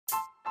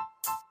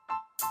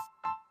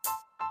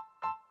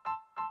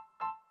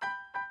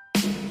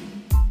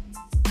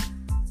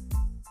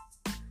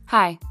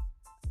Hi,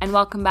 and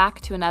welcome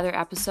back to another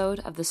episode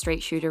of The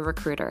Straight Shooter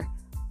Recruiter.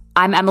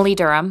 I'm Emily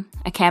Durham,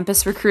 a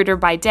campus recruiter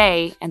by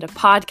day and a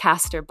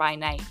podcaster by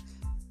night.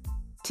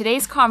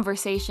 Today's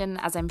conversation,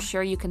 as I'm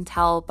sure you can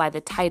tell by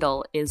the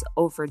title, is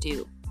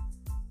overdue.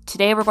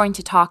 Today we're going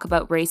to talk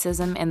about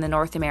racism in the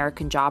North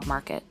American job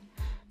market.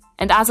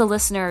 And as a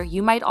listener,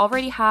 you might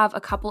already have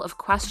a couple of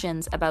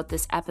questions about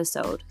this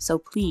episode, so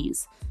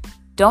please,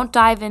 don't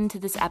dive into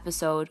this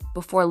episode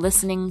before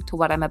listening to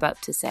what I'm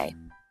about to say.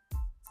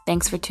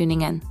 Thanks for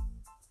tuning in.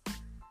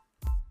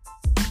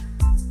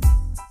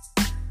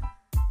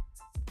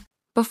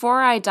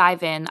 Before I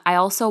dive in, I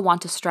also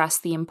want to stress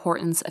the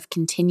importance of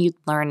continued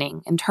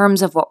learning in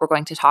terms of what we're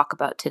going to talk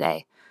about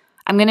today.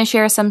 I'm going to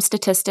share some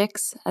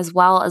statistics as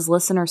well as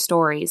listener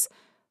stories,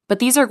 but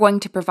these are going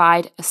to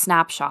provide a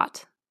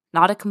snapshot,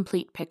 not a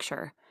complete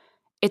picture.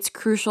 It's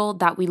crucial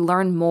that we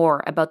learn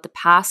more about the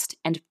past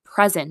and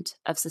present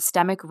of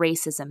systemic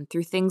racism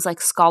through things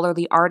like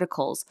scholarly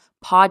articles,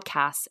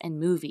 podcasts, and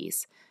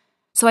movies.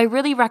 So I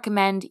really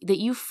recommend that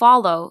you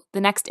follow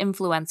the next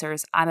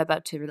influencers I'm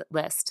about to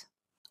list.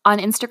 On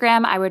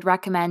Instagram, I would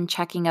recommend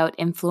checking out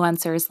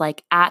influencers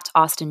like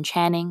 @Austin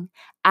Channing,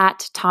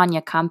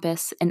 @Tanya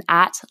Compass, and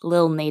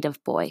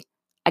 @LilNativeBoy.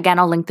 Again,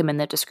 I'll link them in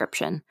the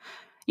description.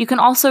 You can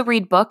also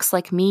read books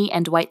like Me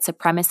and White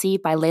Supremacy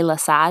by Layla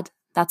Saad.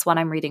 That's what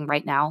I'm reading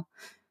right now.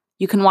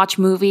 You can watch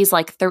movies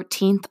like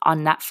 13th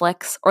on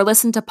Netflix or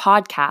listen to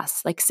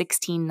podcasts like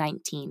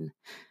 1619.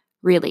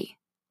 Really,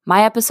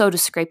 my episode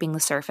is scraping the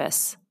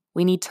surface.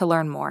 We need to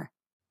learn more.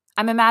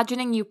 I'm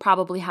imagining you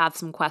probably have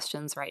some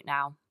questions right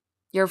now.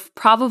 You're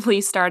probably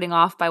starting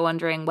off by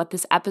wondering what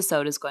this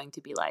episode is going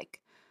to be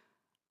like.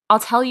 I'll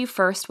tell you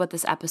first what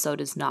this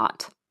episode is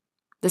not.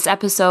 This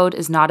episode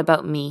is not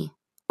about me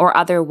or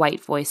other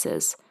white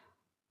voices.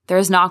 There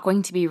is not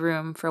going to be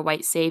room for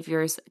white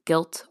saviors,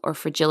 guilt, or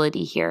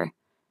fragility here.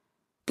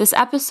 This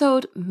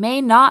episode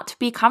may not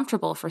be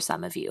comfortable for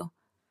some of you.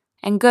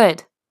 And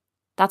good.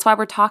 That's why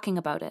we're talking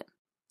about it.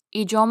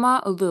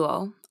 Ijeoma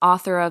Oluo,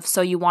 author of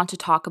So You Want to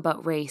Talk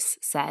About Race,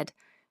 said,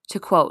 to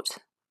quote,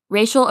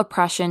 "Racial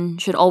oppression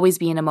should always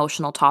be an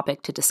emotional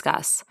topic to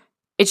discuss.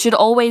 It should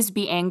always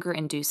be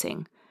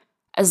anger-inducing.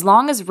 As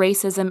long as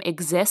racism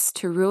exists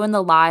to ruin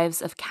the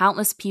lives of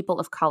countless people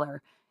of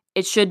color,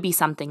 it should be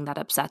something that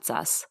upsets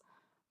us.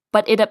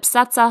 But it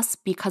upsets us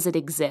because it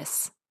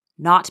exists,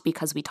 not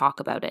because we talk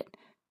about it.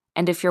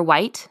 And if you're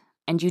white,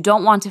 and you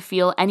don't want to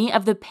feel any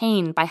of the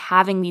pain by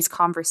having these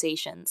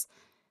conversations,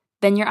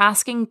 then you're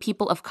asking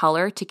people of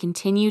color to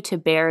continue to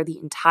bear the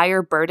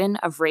entire burden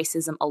of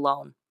racism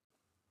alone.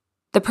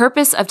 The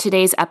purpose of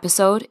today's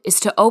episode is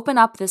to open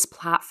up this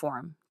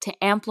platform to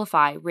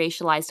amplify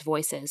racialized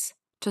voices,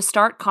 to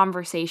start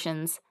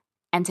conversations,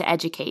 and to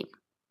educate.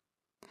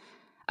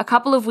 A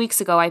couple of weeks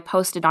ago, I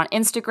posted on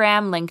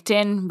Instagram,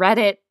 LinkedIn,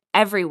 Reddit,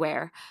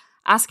 everywhere,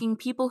 asking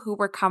people who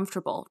were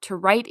comfortable to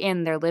write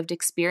in their lived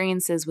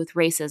experiences with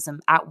racism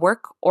at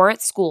work or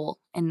at school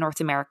in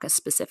North America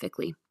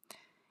specifically.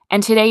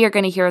 And today you're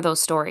going to hear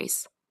those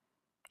stories.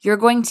 You're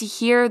going to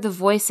hear the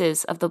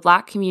voices of the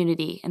Black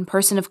community and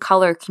person of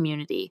color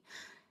community.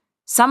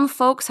 Some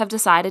folks have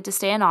decided to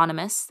stay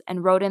anonymous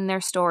and wrote in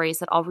their stories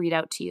that I'll read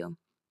out to you.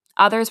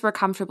 Others were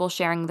comfortable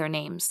sharing their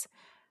names.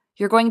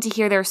 You're going to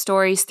hear their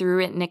stories through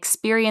written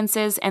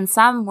experiences, and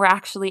some were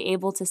actually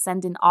able to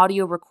send in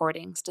audio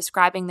recordings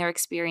describing their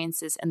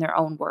experiences in their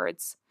own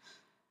words.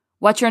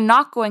 What you're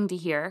not going to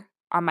hear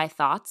are my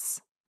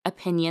thoughts,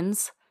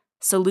 opinions,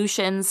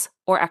 solutions,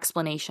 or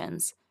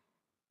explanations.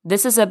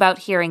 This is about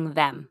hearing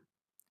them,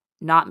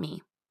 not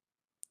me.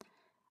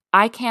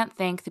 I can't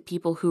thank the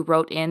people who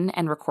wrote in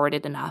and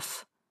recorded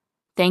enough.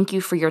 Thank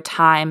you for your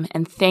time,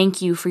 and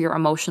thank you for your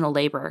emotional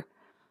labor.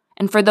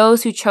 And for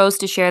those who chose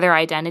to share their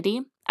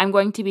identity, I'm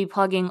going to be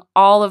plugging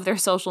all of their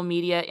social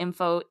media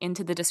info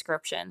into the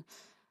description.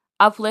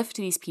 Uplift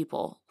these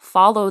people,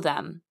 follow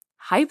them,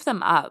 hype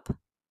them up.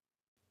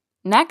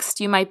 Next,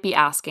 you might be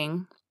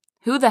asking,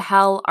 who the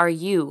hell are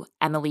you,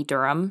 Emily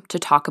Durham, to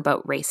talk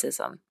about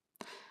racism?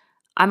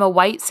 I'm a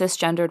white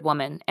cisgendered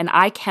woman, and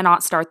I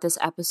cannot start this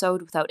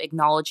episode without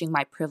acknowledging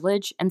my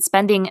privilege and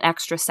spending an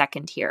extra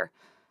second here.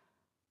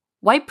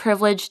 White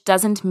privilege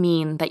doesn't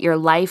mean that your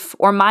life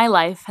or my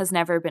life has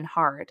never been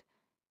hard.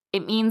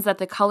 It means that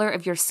the color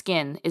of your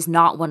skin is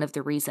not one of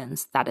the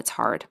reasons that it's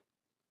hard.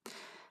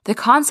 The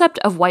concept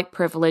of white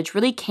privilege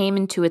really came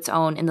into its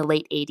own in the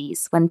late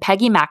 80s when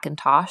Peggy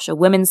McIntosh, a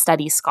women's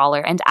studies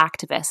scholar and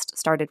activist,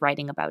 started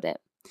writing about it.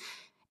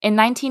 In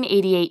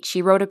 1988,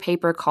 she wrote a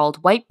paper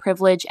called White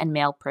Privilege and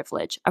Male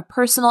Privilege, a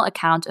personal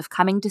account of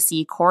coming to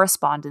see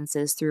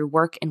correspondences through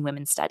work in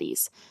women's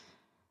studies.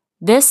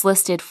 This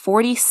listed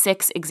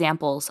 46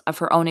 examples of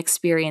her own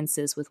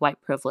experiences with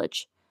white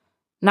privilege.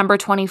 Number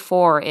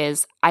 24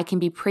 is, I can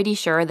be pretty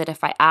sure that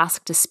if I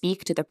ask to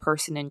speak to the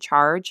person in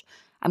charge,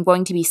 I'm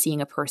going to be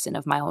seeing a person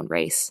of my own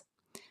race.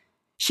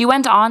 She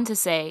went on to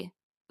say,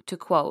 to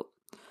quote,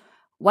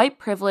 white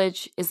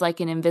privilege is like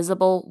an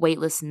invisible,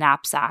 weightless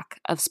knapsack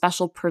of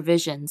special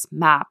provisions,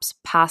 maps,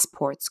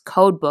 passports,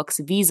 code books,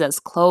 visas,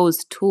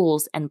 clothes,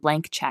 tools, and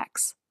blank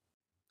checks.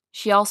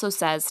 She also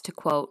says, to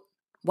quote,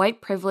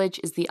 "White privilege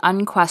is the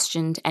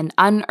unquestioned and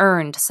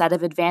unearned set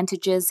of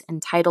advantages,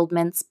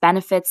 entitlements,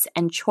 benefits,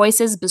 and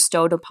choices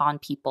bestowed upon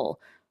people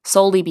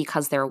solely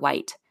because they're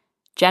white.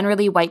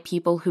 Generally, white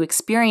people who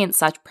experience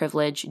such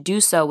privilege do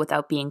so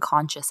without being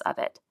conscious of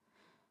it."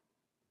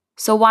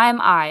 So why am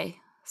I,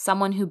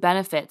 someone who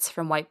benefits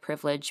from white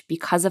privilege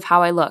because of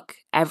how I look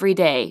every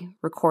day,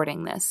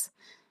 recording this?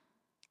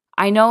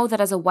 I know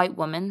that as a white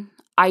woman,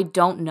 I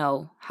don't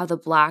know how the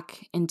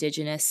Black,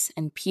 Indigenous,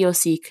 and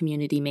POC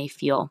community may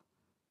feel.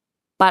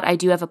 But I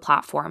do have a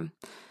platform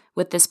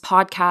with this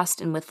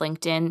podcast and with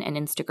LinkedIn and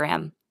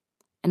Instagram.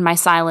 And my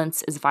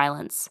silence is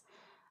violence.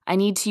 I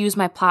need to use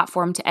my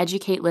platform to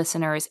educate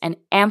listeners and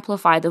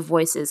amplify the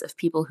voices of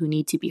people who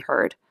need to be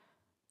heard.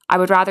 I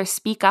would rather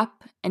speak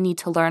up and need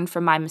to learn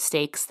from my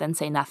mistakes than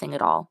say nothing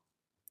at all.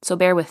 So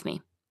bear with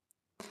me.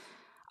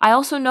 I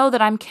also know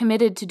that I'm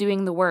committed to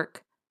doing the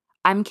work.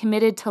 I'm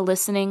committed to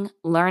listening,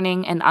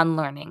 learning, and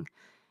unlearning.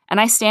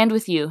 And I stand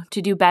with you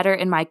to do better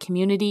in my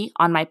community,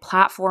 on my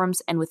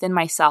platforms, and within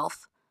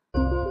myself.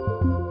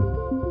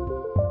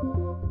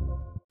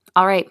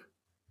 All right,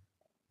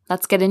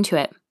 let's get into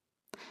it.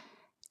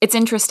 It's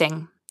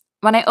interesting.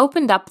 When I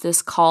opened up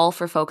this call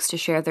for folks to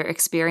share their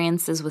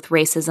experiences with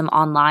racism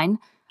online,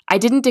 I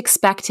didn't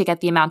expect to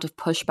get the amount of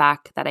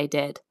pushback that I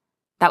did.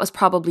 That was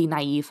probably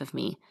naive of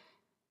me.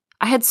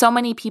 I had so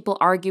many people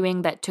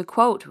arguing that, to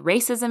quote,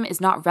 "racism is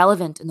not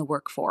relevant in the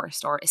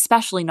workforce, or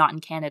especially not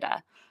in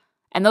Canada."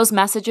 And those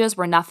messages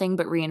were nothing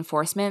but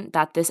reinforcement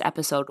that this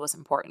episode was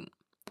important.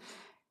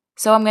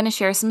 So I'm going to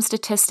share some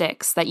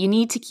statistics that you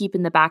need to keep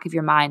in the back of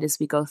your mind as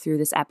we go through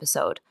this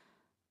episode.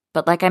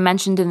 But like I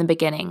mentioned in the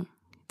beginning,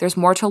 there's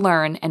more to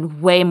learn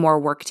and way more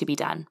work to be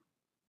done.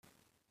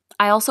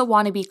 I also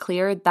want to be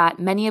clear that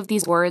many of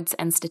these words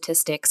and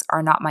statistics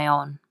are not my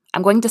own.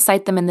 I'm going to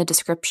cite them in the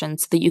description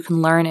so that you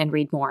can learn and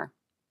read more.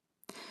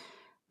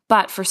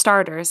 But for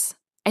starters,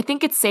 I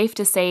think it's safe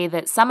to say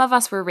that some of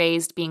us were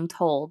raised being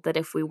told that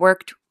if we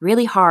worked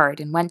really hard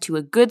and went to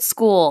a good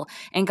school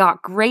and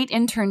got great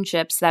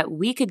internships, that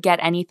we could get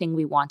anything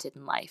we wanted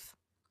in life.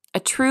 A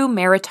true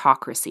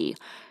meritocracy.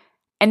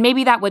 And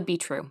maybe that would be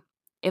true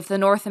if the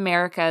North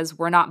Americas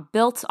were not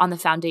built on the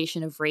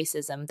foundation of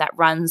racism that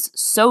runs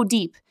so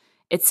deep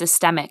it's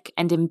systemic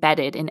and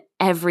embedded in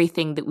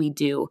everything that we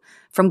do,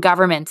 from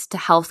government to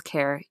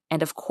healthcare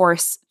and, of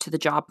course, to the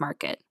job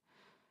market.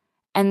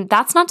 And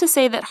that's not to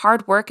say that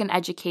hard work and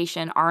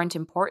education aren't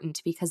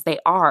important, because they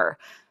are.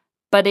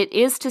 But it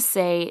is to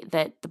say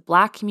that the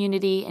Black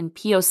community and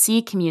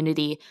POC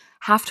community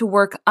have to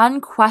work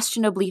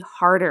unquestionably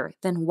harder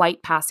than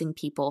white passing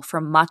people for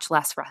much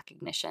less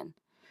recognition.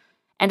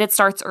 And it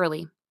starts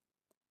early.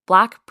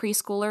 Black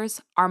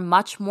preschoolers are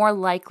much more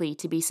likely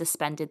to be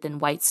suspended than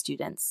white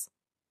students.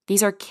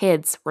 These are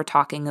kids we're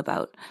talking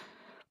about.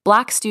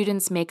 Black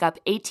students make up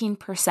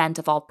 18%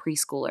 of all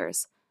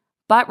preschoolers,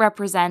 but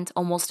represent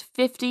almost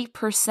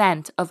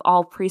 50% of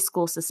all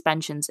preschool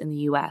suspensions in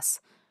the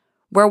US,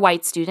 where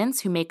white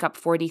students, who make up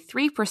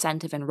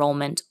 43% of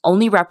enrollment,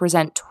 only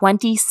represent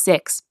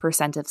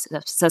 26%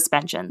 of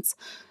suspensions.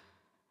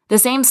 The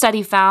same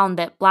study found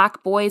that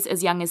Black boys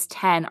as young as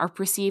 10 are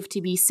perceived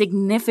to be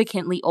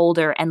significantly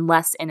older and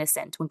less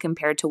innocent when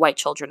compared to white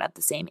children at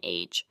the same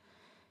age.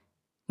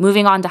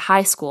 Moving on to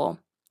high school.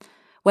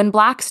 When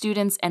Black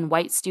students and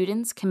white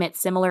students commit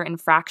similar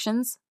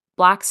infractions,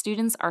 Black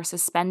students are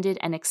suspended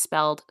and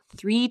expelled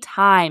 3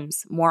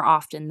 times more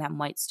often than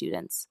white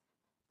students.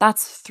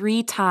 That's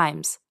 3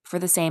 times for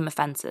the same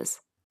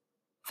offenses.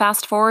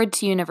 Fast forward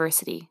to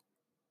university,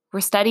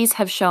 where studies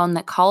have shown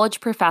that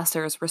college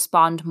professors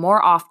respond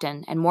more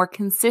often and more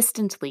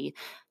consistently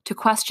to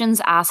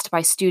questions asked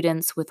by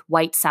students with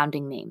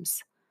white-sounding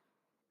names.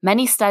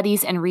 Many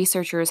studies and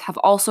researchers have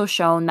also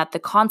shown that the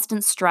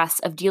constant stress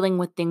of dealing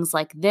with things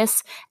like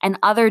this and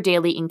other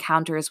daily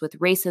encounters with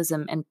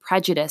racism and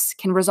prejudice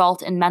can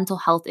result in mental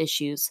health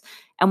issues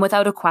and,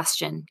 without a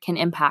question, can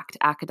impact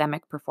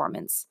academic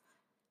performance.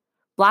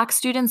 Black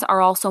students are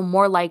also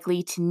more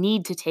likely to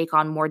need to take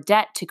on more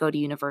debt to go to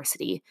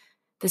university.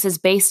 This is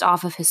based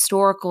off of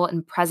historical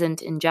and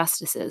present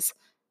injustices,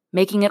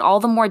 making it all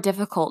the more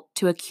difficult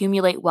to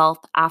accumulate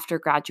wealth after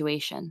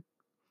graduation.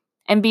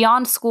 And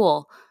beyond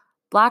school,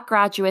 Black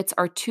graduates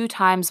are 2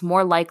 times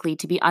more likely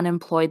to be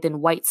unemployed than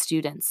white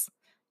students,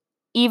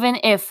 even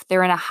if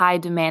they're in a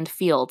high-demand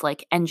field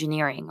like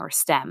engineering or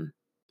STEM.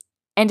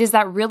 And is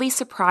that really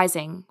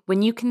surprising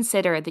when you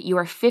consider that you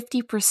are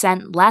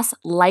 50% less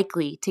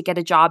likely to get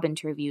a job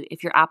interview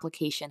if your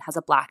application has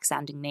a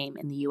Black-sounding name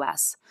in the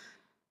US?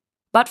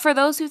 But for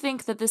those who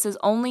think that this is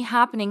only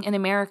happening in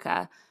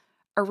America,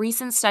 a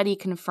recent study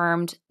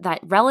confirmed that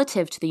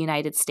relative to the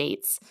United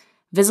States,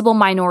 visible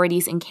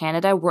minorities in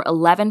Canada were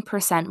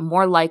 11%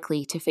 more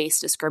likely to face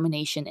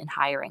discrimination in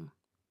hiring.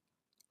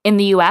 In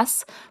the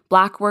US,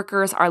 Black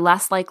workers are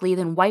less likely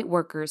than white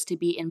workers to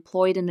be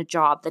employed in a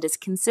job that is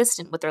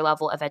consistent with their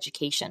level of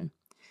education.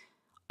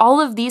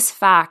 All of these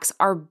facts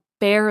are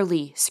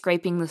barely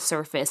scraping the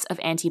surface of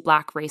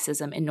anti-Black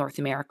racism in North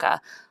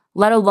America,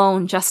 let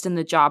alone just in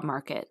the job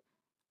market.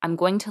 I'm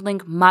going to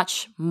link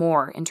much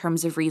more in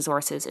terms of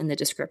resources in the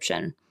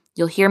description.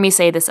 You'll hear me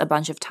say this a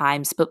bunch of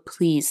times, but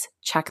please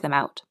check them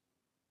out.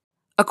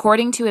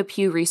 According to a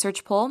Pew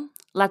Research poll,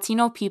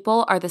 Latino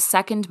people are the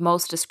second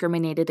most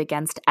discriminated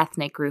against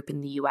ethnic group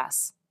in the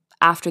US,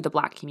 after the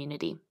Black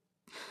community.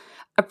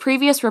 A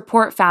previous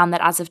report found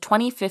that as of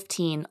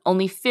 2015,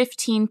 only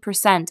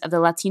 15% of the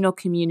Latino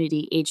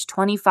community aged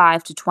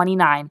 25 to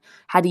 29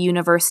 had a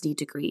university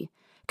degree,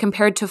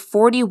 compared to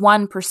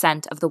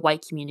 41% of the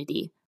white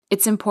community.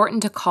 It's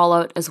important to call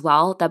out as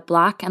well that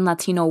Black and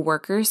Latino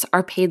workers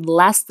are paid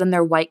less than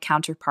their white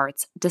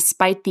counterparts,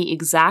 despite the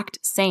exact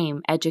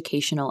same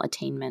educational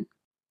attainment.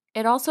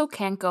 It also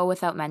can't go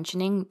without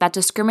mentioning that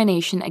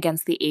discrimination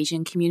against the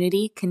Asian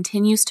community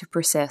continues to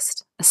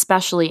persist,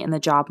 especially in the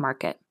job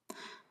market.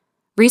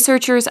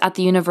 Researchers at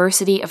the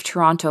University of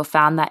Toronto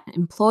found that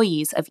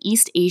employees of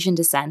East Asian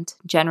descent,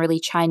 generally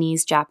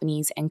Chinese,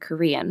 Japanese, and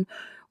Korean,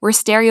 were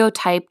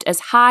stereotyped as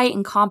high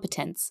in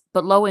competence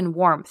but low in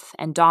warmth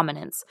and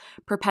dominance,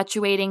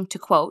 perpetuating, to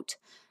quote,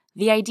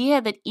 the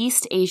idea that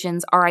East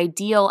Asians are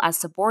ideal as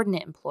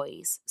subordinate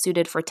employees,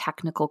 suited for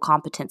technical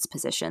competence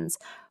positions,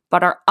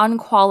 but are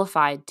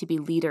unqualified to be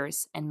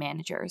leaders and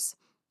managers.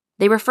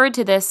 They referred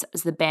to this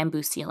as the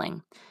bamboo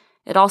ceiling.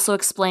 It also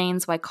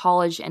explains why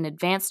college and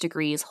advanced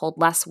degrees hold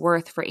less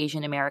worth for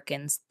Asian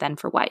Americans than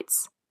for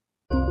whites.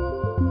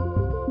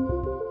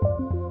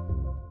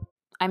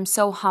 I'm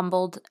so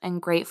humbled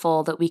and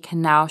grateful that we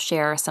can now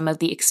share some of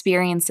the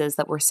experiences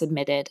that were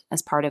submitted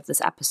as part of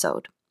this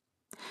episode.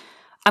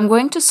 I'm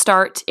going to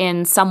start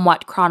in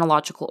somewhat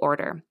chronological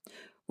order.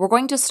 We're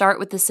going to start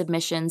with the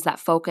submissions that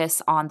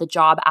focus on the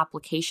job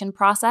application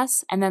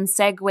process and then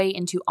segue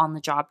into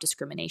on-the-job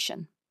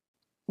discrimination.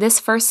 This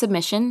first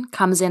submission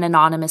comes in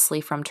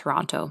anonymously from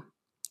Toronto.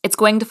 It's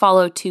going to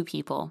follow two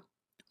people.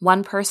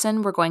 One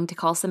person we're going to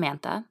call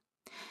Samantha,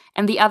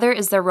 and the other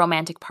is their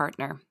romantic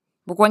partner.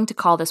 We're going to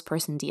call this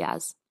person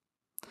Diaz.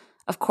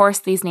 Of course,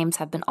 these names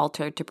have been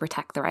altered to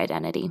protect their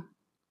identity.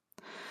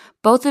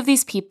 Both of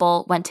these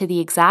people went to the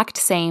exact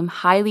same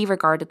highly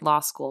regarded law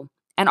school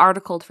and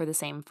articled for the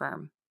same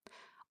firm.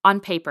 On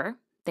paper,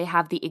 they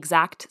have the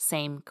exact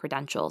same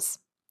credentials.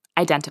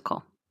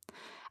 Identical.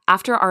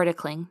 After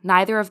articling,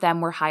 neither of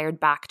them were hired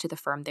back to the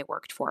firm they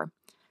worked for.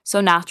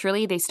 So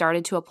naturally, they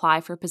started to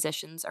apply for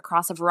positions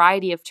across a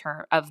variety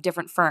of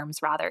different firms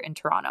in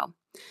Toronto.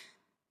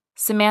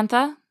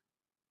 Samantha,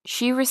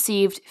 she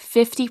received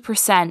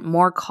 50%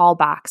 more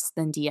callbacks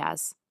than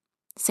Diaz.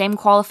 Same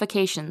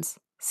qualifications,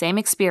 same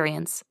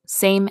experience,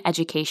 same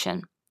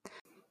education.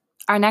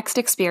 Our next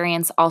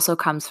experience also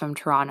comes from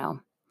Toronto.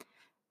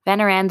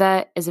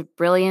 Veneranda is a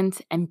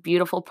brilliant and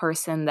beautiful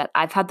person that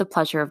I've had the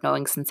pleasure of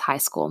knowing since high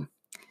school.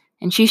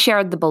 And she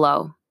shared the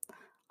below.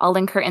 I'll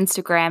link her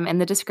Instagram in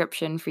the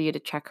description for you to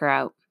check her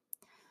out.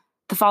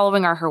 The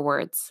following are her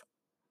words.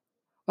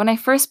 When I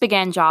first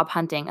began job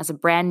hunting as a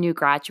brand new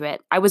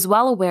graduate, I was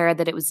well aware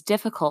that it was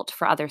difficult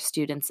for other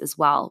students as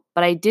well,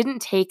 but I didn't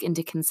take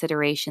into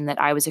consideration that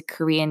I was a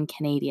Korean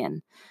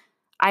Canadian.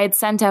 I had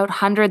sent out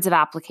hundreds of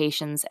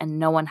applications and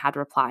no one had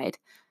replied,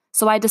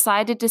 so I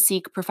decided to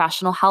seek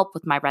professional help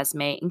with my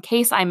resume in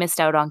case I missed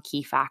out on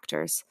key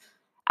factors.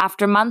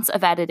 After months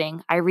of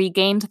editing, I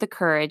regained the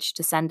courage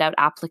to send out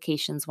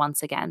applications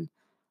once again.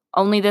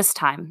 Only this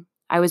time,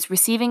 I was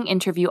receiving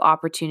interview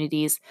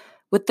opportunities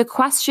with the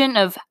question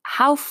of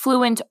how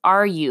fluent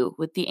are you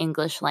with the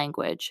English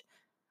language?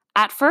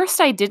 At first,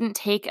 I didn't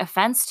take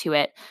offense to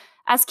it,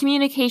 as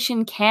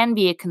communication can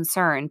be a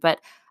concern,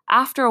 but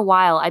after a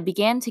while, I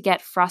began to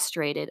get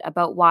frustrated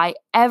about why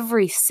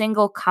every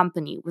single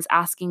company was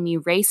asking me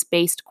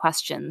race-based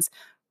questions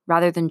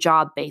rather than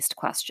job-based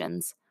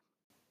questions.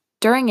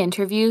 During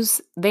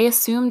interviews, they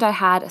assumed I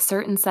had a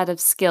certain set of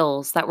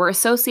skills that were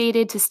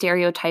associated to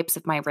stereotypes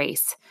of my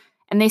race,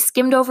 and they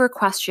skimmed over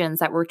questions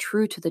that were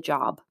true to the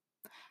job.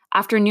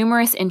 After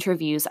numerous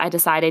interviews, I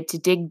decided to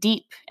dig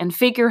deep and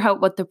figure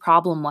out what the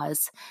problem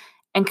was,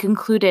 and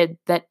concluded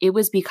that it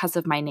was because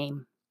of my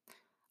name.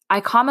 I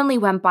commonly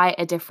went by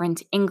a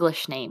different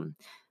English name,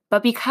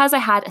 but because I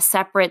had a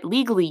separate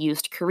legally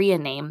used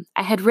Korean name,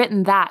 I had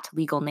written that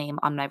legal name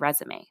on my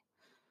resume.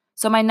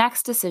 So my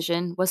next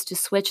decision was to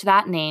switch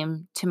that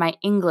name to my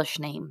English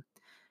name.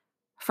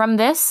 From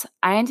this,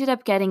 I ended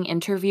up getting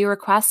interview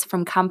requests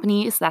from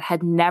companies that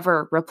had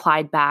never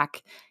replied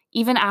back,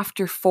 even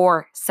after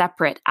 4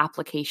 separate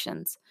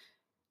applications.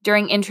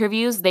 During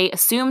interviews, they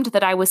assumed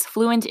that I was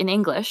fluent in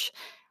English,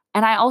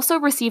 and I also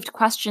received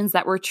questions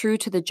that were true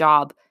to the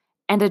job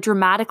and a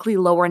dramatically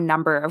lower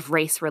number of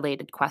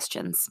race-related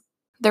questions.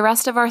 The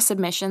rest of our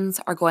submissions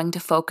are going to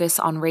focus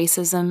on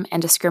racism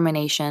and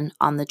discrimination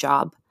on the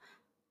job.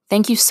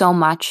 Thank you so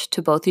much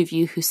to both of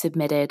you who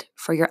submitted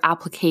for your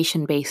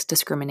application-based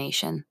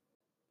discrimination.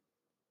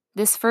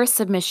 This first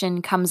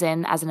submission comes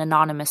in as an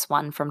anonymous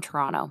one from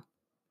Toronto.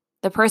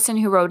 The person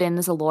who wrote in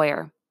is a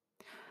lawyer.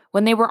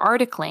 When they were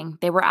articling,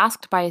 they were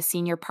asked by a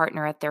senior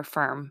partner at their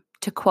firm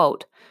to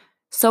quote,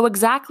 "So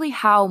exactly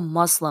how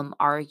Muslim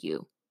are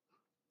you?"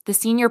 The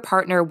senior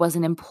partner was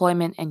an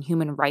employment and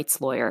human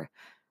rights lawyer.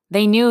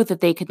 They knew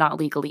that they could not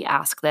legally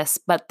ask this,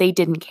 but they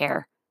didn't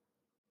care.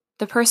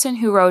 The person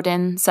who wrote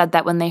in said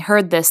that when they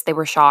heard this, they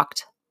were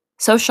shocked.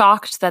 So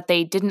shocked that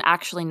they didn't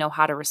actually know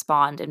how to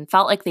respond and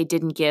felt like they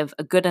didn't give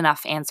a good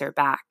enough answer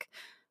back,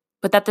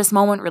 but that this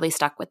moment really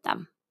stuck with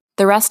them.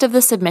 The rest of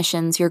the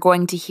submissions you're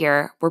going to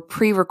hear were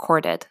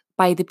pre-recorded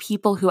by the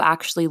people who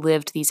actually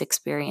lived these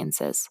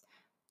experiences.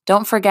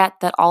 Don't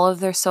forget that all of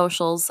their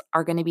socials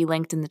are going to be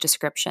linked in the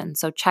description,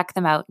 so check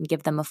them out and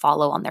give them a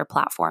follow on their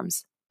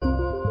platforms.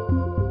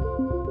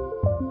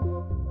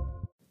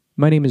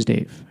 My name is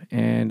Dave,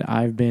 and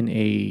I've been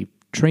a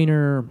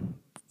trainer,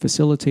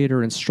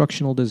 facilitator,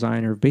 instructional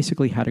designer,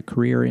 basically had a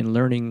career in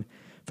learning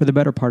for the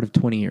better part of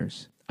 20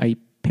 years. I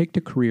picked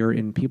a career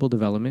in people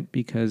development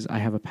because I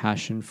have a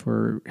passion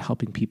for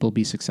helping people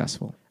be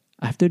successful.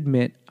 I have to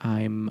admit,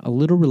 I'm a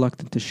little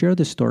reluctant to share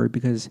this story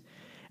because,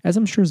 as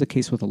I'm sure is the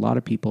case with a lot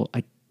of people,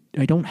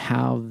 I don't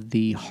have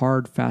the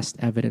hard, fast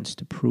evidence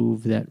to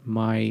prove that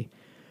my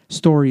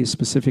story is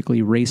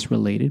specifically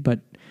race-related,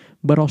 but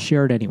I'll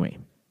share it anyway.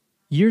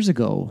 Years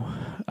ago,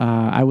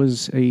 I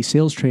was a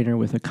sales trainer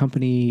with a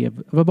company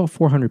of about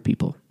 400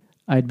 people.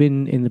 I'd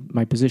been in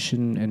my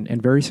position and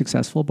very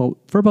successful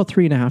for about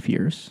 3.5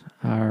 years.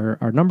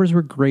 Our numbers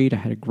were great. I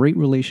had a great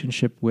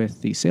relationship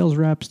with the sales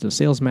reps, the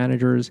sales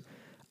managers,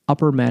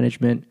 upper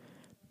management.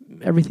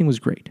 Everything was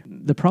great.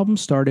 The problem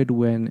started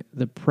when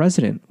the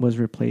president was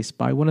replaced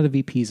by one of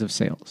the VPs of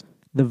sales.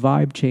 The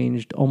vibe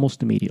changed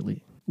almost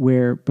immediately,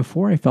 where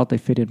before I felt I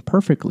fit in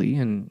perfectly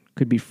and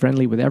could be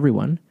friendly with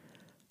everyone,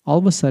 all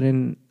of a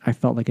sudden I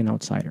felt like an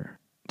outsider.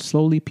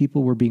 Slowly,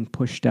 people were being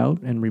pushed out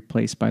and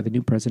replaced by the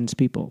new president's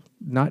people,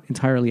 not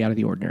entirely out of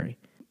the ordinary.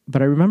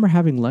 But I remember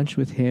having lunch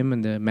with him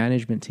and the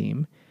management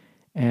team,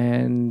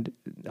 and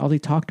all they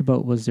talked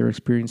about was their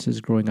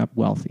experiences growing up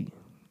wealthy,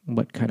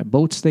 what kind of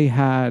boats they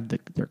had,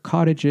 their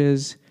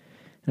cottages,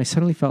 and I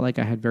suddenly felt like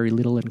I had very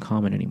little in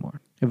common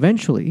anymore.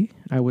 Eventually,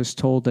 I was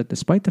told that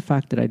despite the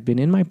fact that I'd been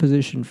in my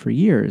position for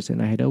years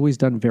and I had always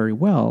done very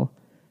well,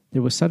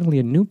 there was suddenly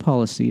a new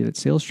policy that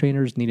sales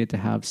trainers needed to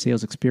have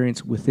sales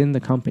experience within the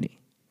company.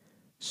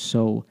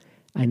 So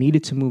I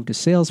needed to move to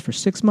sales for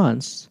 6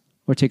 months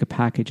or take a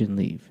package and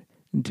leave.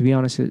 And to be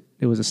honest, it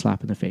was a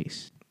slap in the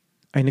face.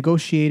 I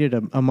negotiated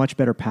a much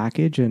better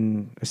package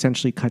and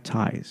essentially cut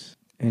ties.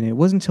 And it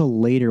wasn't until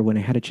later when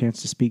I had a chance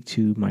to speak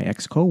to my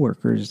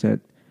ex-coworkers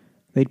that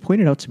they'd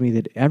pointed out to me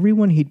that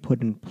everyone he'd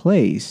put in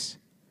place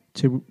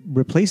to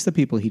replace the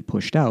people he'd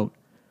pushed out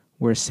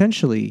were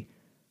essentially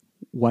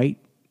white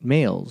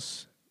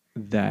males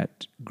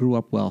that grew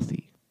up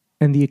wealthy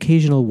and the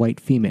occasional white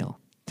female.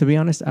 To be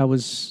honest, I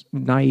was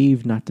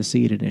naive not to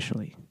see it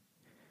initially.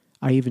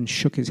 I even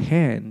shook his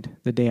hand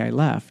the day I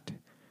left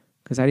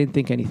because I didn't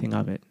think anything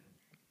of it.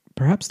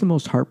 Perhaps the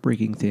most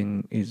heartbreaking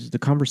thing is the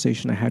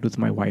conversation I had with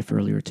my wife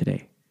earlier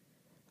today.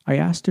 I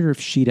asked her if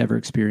she'd ever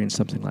experienced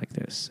something like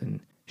this, and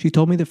she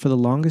told me that for the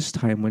longest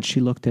time when she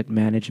looked at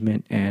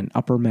management and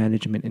upper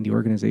management in the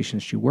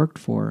organizations she worked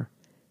for,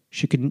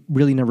 she could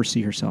really never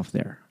see herself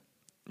there.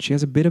 She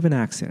has a bit of an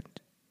accent.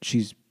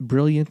 She's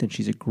brilliant and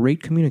she's a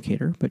great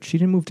communicator, but she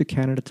didn't move to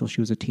Canada till she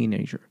was a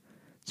teenager.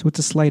 So it's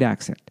a slight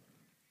accent.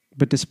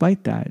 But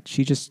despite that,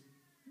 she just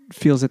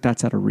feels that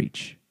that's out of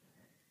reach.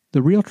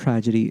 The real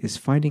tragedy is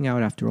finding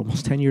out after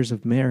almost 10 years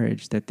of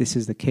marriage that this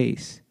is the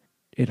case.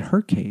 In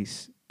her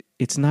case,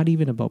 it's not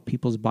even about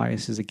people's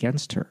biases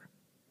against her.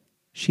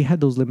 She had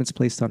those limits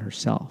placed on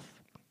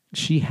herself.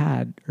 She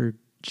has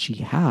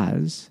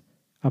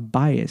a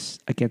bias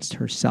against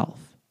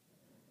herself.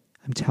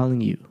 I'm telling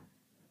you,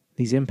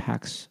 these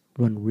impacts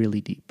run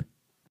really deep.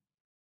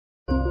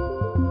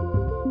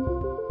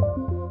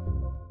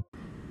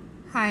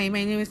 Hi,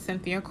 my name is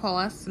Cynthia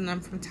Colas, and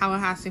I'm from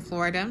Tallahassee,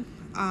 Florida.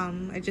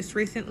 I just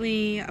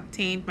recently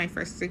obtained my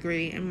first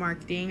degree in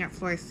marketing at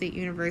Florida State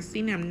University,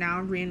 and I'm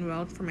now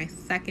re-enrolled for my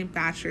second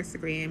bachelor's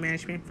degree in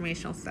management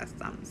informational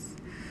systems.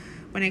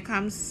 When it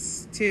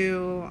comes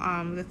to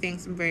the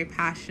things I'm very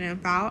passionate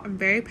about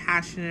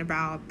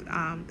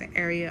the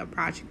area of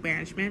project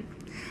management.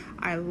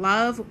 I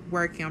love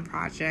working on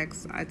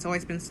projects. It's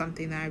always been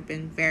something that I've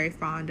been very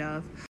fond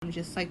of. I'm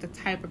just like the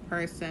type of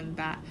person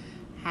that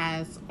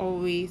has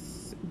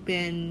always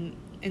been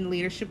in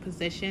leadership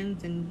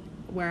positions and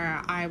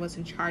where I was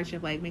in charge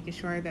of like making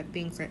sure that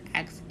things are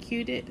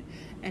executed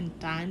and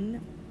done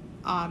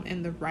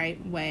in the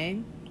right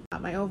way.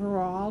 My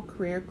overall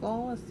career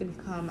goal is to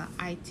become an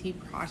IT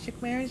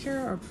project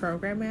manager or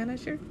program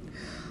manager.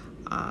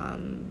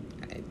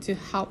 To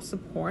help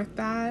support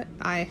that,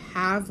 I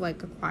have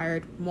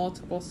acquired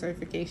multiple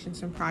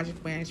certifications in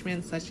project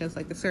management, such as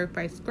the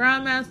Certified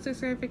Scrum Master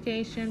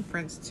certification,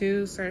 Prince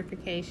 2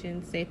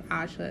 certification, Safe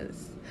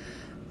Agilist,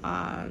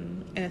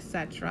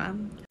 etc.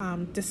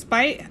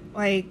 Despite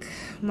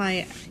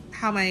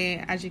how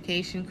my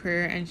education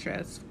career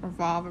interests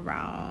revolve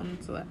around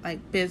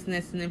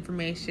business and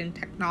information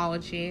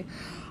technology,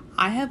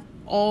 I have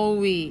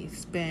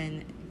always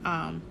been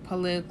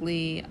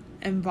politically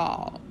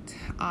involved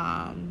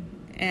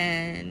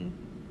and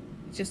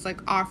just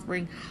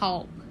offering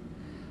help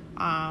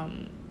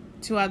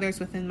to others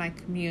within my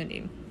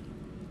community.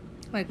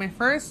 Like, my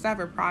first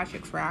ever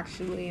projects were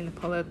actually in the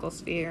political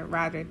sphere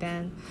rather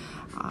than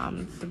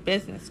the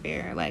business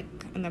sphere. Like,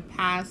 in the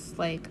past,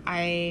 like,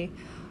 I've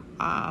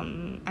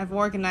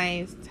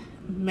organized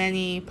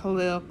many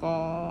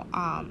political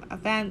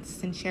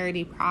events and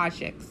charity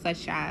projects,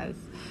 such as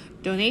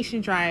donation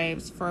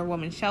drives for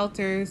women's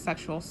shelters,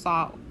 sexual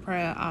assault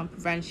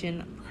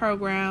prevention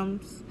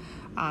programs,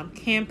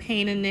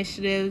 campaign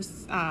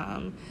initiatives,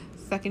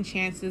 second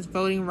chances,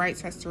 voting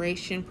rights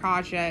restoration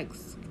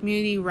projects,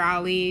 community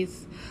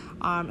rallies,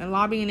 and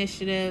lobbying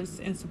initiatives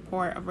in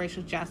support of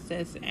racial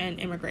justice and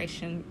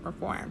immigration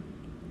reform.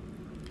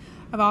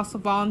 I've also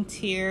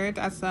volunteered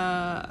as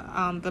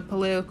the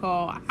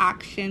political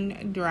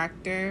action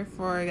director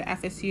for the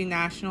FSU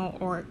National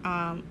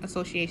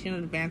Association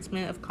of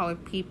Advancement of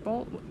Colored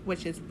People,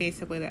 which is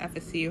basically the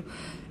FSU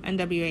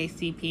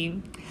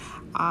NAACP,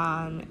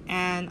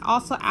 and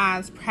also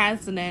as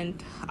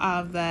president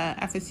of the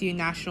FSU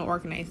National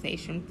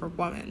Organization for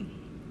Women.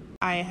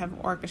 I have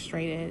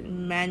orchestrated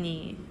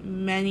many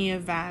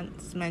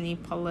events, many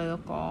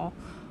political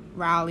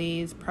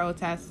rallies,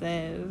 protests,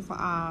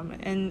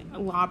 and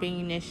lobbying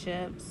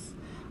initiatives.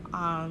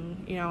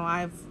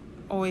 I've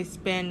always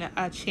been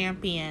a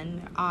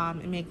champion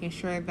in making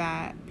sure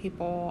that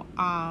people,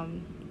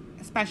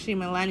 especially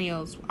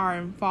millennials, are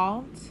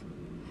involved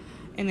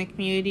in the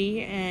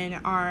community and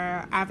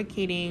are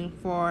advocating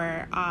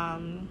for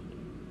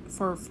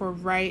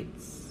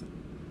rights,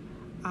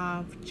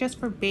 just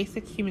for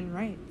basic human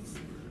rights.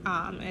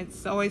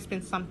 It's always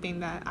been something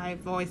that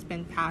I've always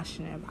been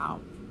passionate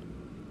about.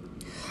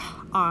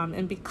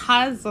 And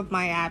because of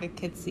my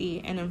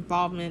advocacy and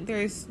involvement,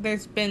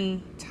 there's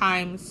been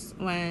times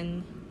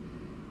when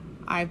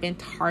I've been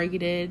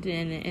targeted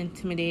and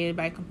intimidated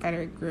by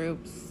Confederate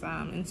groups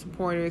and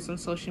supporters on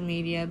social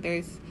media.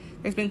 There's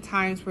been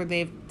times where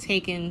they've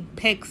taken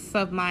pics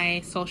of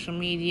my social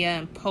media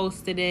and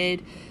posted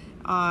it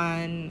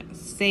on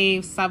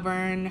Save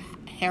Southern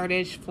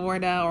Heritage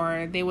Florida,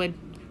 or they would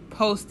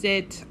post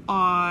it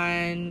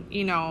on,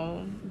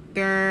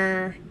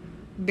 their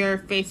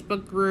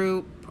Facebook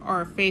group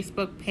or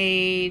Facebook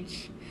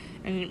page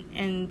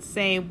and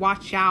say,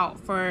 watch out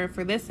for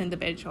this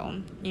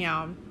individual,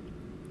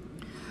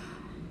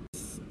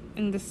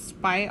 And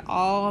despite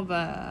all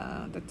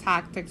the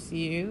tactics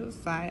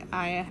used,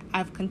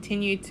 I've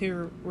continued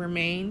to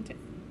remain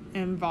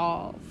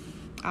involved,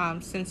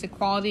 since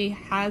equality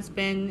has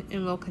been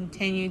and will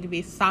continue to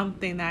be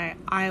something that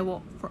I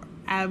will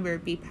forever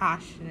be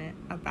passionate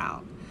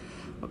about.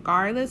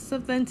 Regardless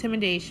of the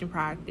intimidation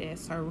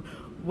practice or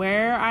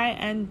where I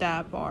end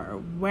up or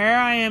where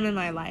I am in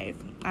my life,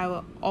 I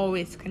will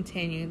always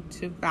continue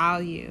to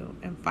value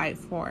and fight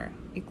for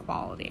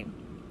equality.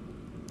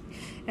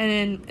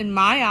 And in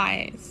my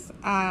eyes,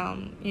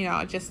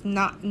 just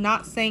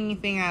not saying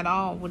anything at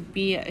all would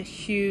be a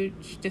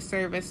huge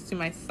disservice to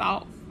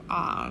myself,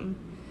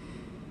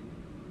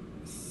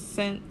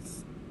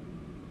 since,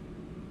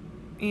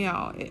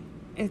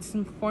 it's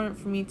important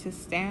for me to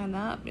stand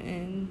up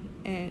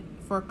and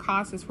for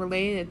causes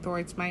related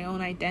towards my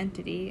own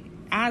identity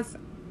as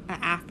an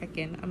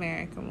African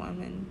American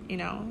woman.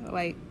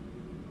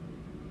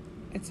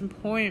 It's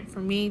important for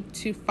me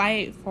to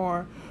fight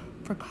for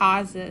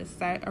causes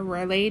that are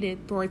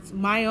related towards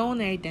my own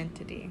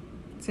identity,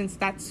 since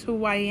that's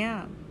who I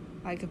am.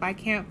 If I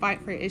can't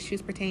fight for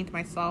issues pertaining to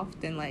myself,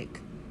 then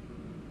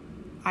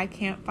I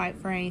can't fight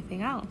for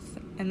anything else.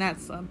 And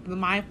that's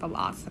my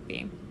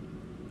philosophy.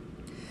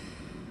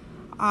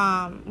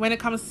 When it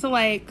comes to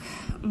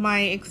my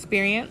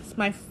experience,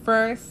 my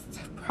first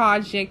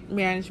project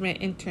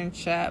management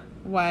internship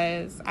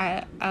was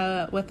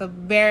with a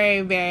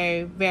very,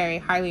 very, very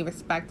highly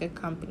respected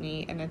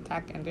company in the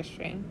tech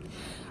industry.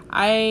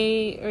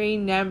 I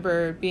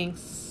remember being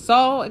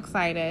so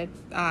excited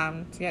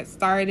to get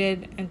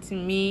started and to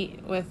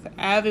meet with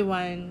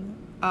everyone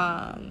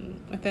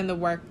within the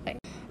workplace.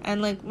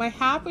 And my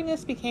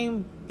happiness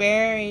became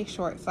very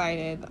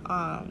short-sighted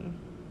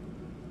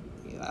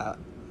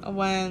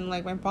when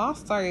my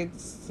boss started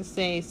to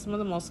say some of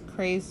the most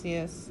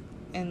craziest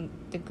and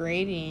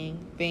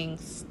degrading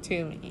things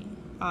to me.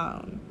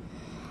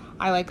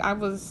 I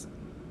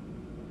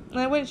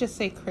wouldn't just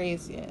say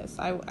craziest.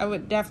 I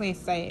would definitely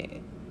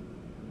say,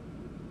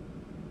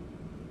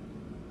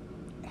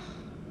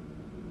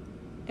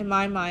 in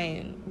my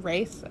mind,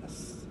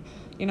 racist.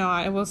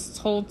 I was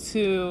told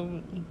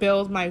to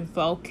build my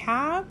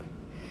vocab,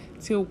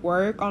 to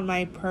work on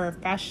my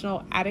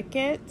professional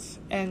etiquette,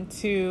 and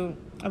to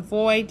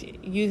avoid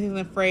using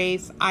the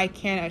phrase, I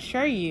can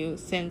assure you,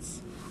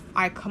 since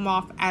I come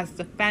off as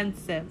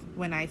defensive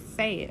when I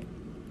say it.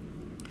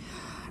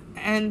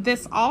 And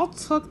this all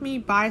took me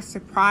by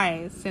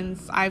surprise,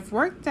 since I've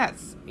worked at,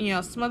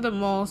 some of the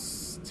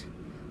most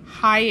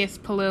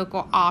highest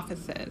political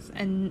offices,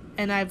 and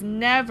I've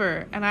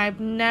never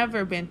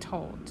been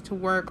told to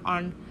work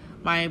on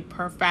my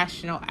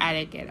professional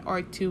etiquette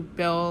or to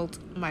build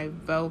my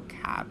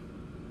vocab.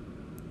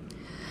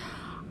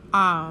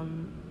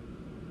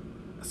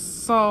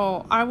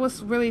 So I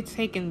was really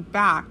taken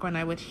back when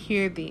I would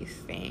hear these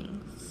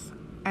things.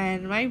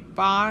 and my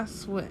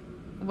boss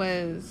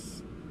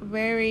was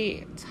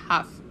very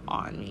tough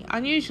on me,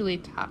 unusually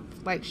tough.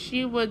 Like,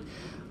 she would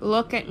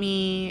look at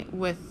me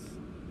with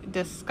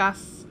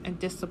disgust and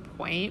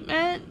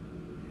disappointment,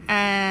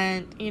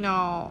 and, you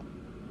know,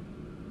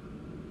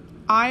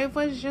 I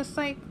was just,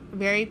 like,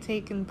 very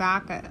taken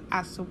back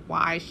as to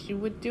why she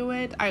would do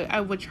it.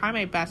 I would try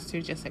my best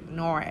to just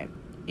ignore it,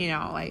 you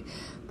know, like,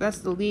 that's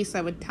the least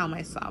I would tell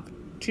myself,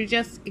 to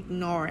just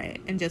ignore it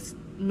and just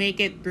make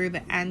it through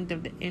the end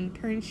of the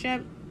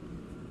internship.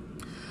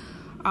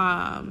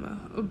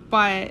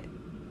 But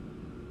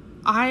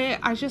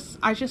I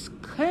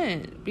just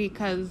couldn't,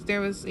 because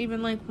there was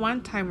even like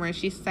one time where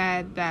she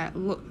said that,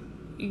 look,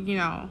 you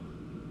know,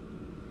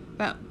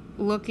 that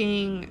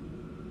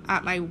looking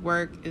at my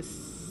work is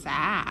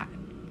sad.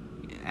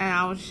 And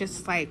I was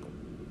just like,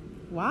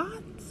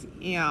 what?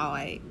 You know,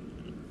 like,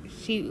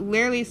 she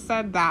literally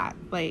said that,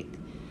 like,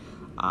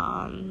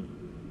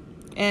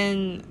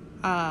 in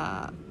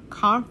a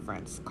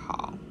conference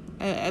call.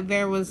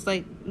 There was,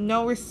 like,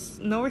 no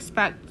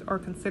respect or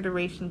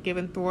consideration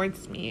given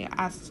towards me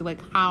as to, like,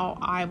 how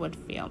I would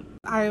feel.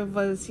 I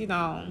was, you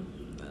know,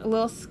 a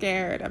little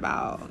scared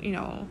about, you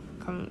know,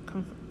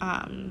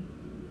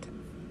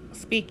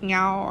 speaking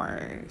out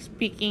or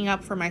speaking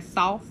up for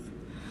myself.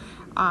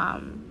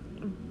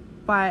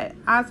 But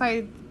as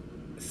I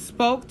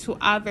spoke to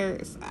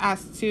others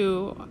as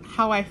to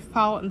how I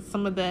felt and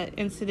some of the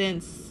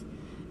incidents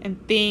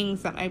and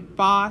things that my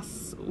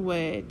boss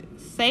would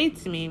say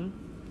to me,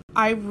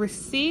 I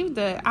received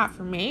the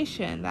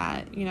affirmation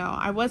that, you know,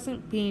 I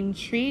wasn't being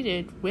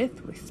treated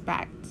with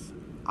respect.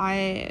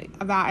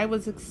 That I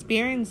was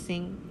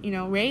experiencing, you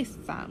know,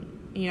 racism.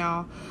 You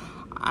know,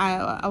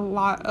 a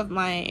lot of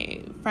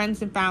my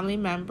friends and family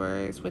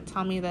members would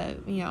tell me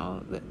that, you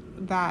know,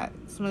 that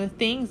some of the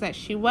things that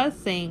she was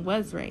saying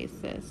was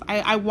racist.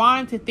 I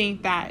wanted to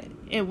think that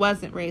it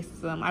wasn't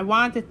racism. I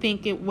wanted to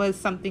think it was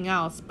something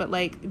else. But,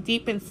 like,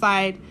 deep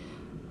inside,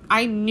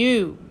 I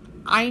knew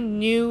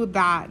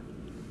that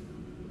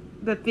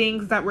the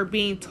things that were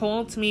being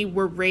told to me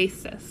were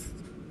racist.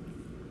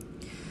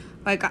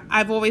 Like,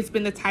 I've always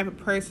been the type of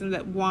person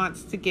that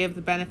wants to give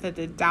the benefit of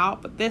the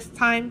doubt, but this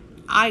time,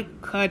 I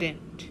couldn't.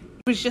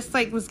 It was just,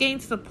 like, was getting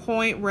to the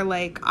point where,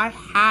 like, I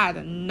had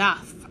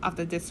enough of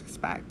the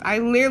disrespect. I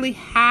literally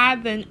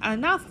had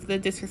enough of the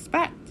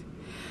disrespect.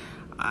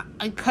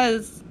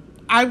 Because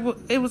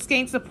it was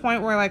getting to the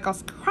point where, like, I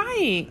was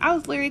crying. I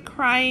was literally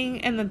crying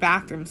in the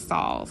bathroom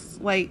stalls.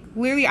 Like,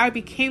 literally, I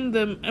became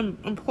the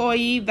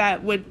employee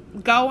that would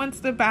go into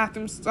the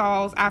bathroom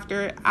stalls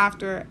after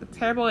a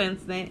terrible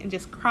incident and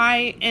just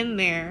cry in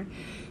there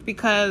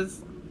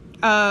because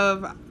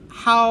of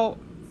how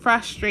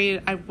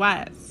frustrated I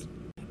was.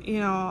 You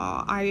know,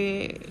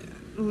 I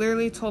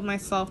literally told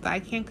myself that I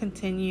can't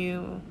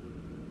continue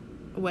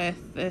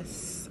with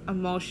this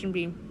emotion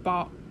being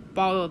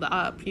bottled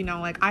up. You know,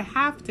 like, I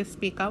have to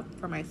speak up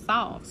for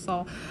myself.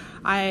 So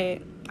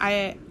I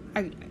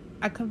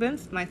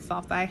convinced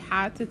myself that I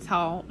had to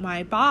tell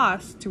my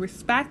boss to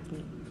respect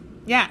me.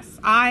 Yes,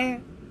 I,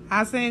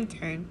 as an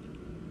intern,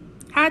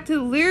 had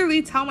to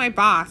literally tell my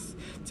boss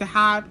to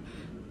have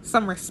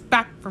some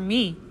respect for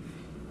me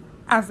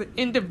as an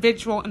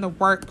individual in the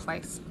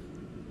workplace.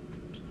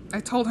 I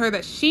told her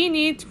that she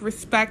needed to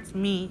respect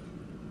me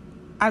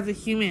as a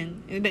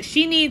human, and that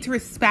she needed to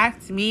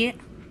respect me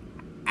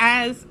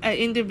as an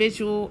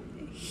individual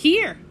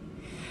here.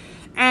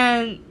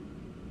 And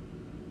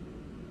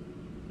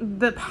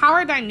the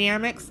power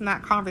dynamics in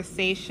that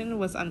conversation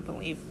was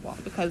unbelievable,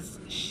 because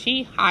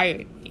she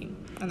hired me.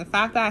 And the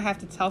fact that I have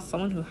to tell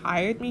someone who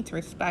hired me to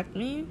respect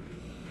me,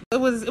 it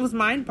was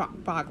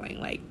mind-boggling.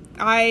 Like,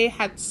 I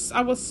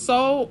was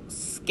so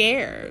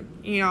scared.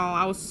 You know,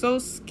 I was so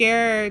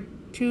scared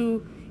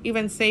to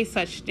even say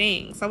such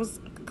things. I was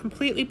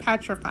completely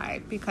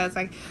petrified, because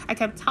I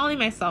kept telling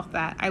myself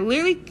that I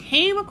literally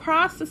came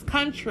across this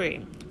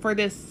country for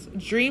this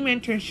dream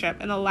internship,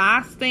 and the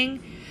last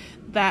thing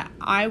that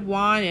I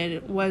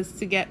wanted was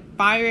to get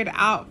fired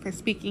out for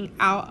speaking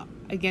out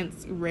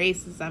against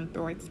racism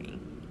towards me,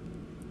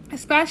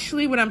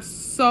 especially when I'm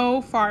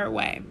so far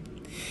away.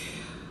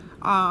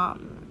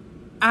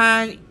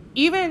 And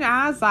even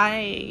as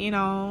I, you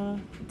know,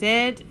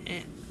 did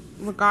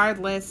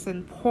regardless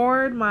and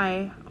poured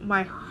my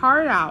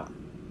heart out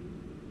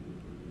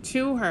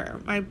to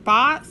her, my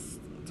boss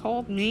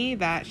told me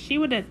that she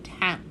would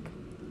attempt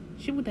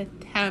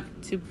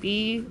to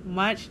be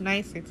much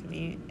nicer to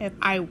me if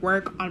I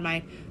work on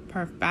my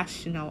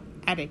professional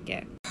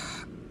etiquette.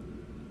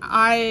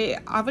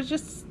 I was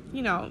just,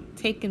 you know,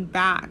 taken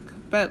back,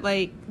 but,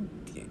 like,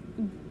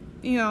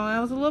 you know, I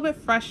was a little bit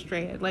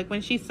frustrated. Like,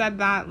 when she said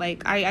that,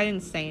 like, I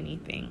didn't say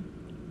anything.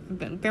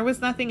 There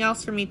was nothing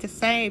else for me to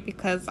say,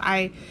 because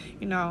I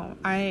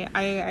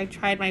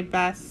tried my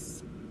best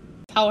to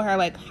tell her,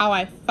 like, how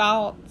I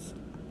felt,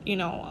 you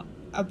know,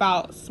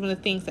 about some of the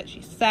things that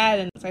she said.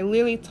 And I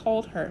literally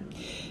told her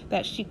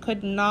that she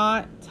could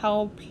not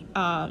talk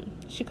to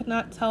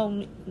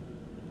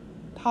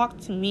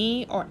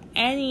me or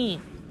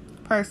any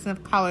person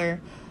of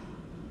color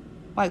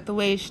like the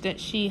way that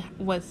she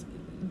was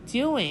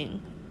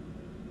doing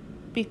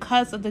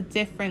because of the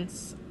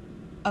difference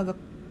of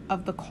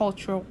the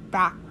cultural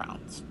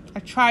backgrounds. I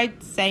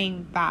tried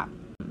saying that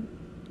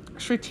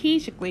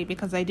strategically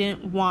because I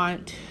didn't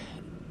want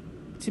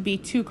to be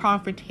too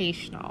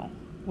confrontational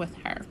with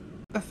her.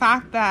 The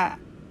fact that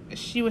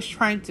she was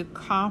trying to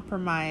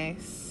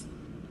compromise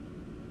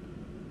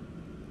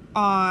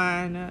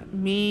on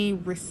me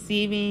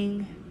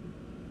receiving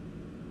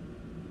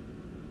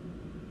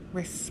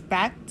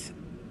respect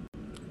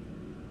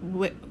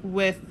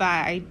with the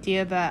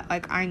idea that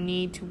like I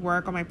need to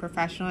work on my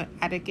professional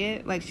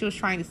etiquette. Like she was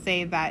trying to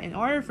say that in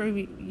order for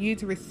you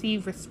to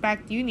receive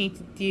respect, you need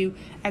to do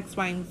X,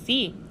 Y, and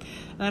Z.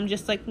 And I'm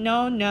just like,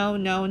 no.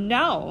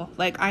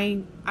 Like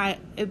I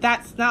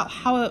that's not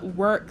how it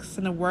works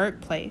in the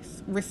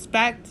workplace.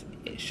 Respect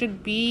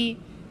should be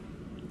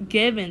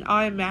given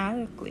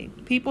automatically.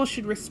 People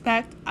should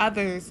respect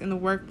others in the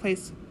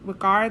workplace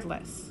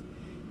regardless.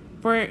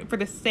 For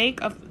the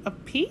sake of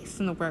peace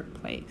in the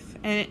workplace.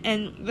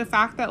 And the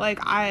fact that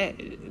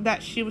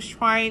that she was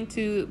trying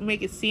to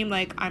make it seem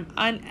like I'm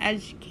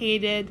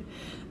uneducated,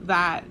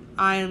 that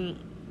I'm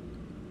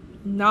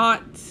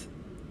not,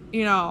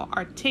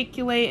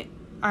 articulate,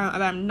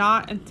 that I'm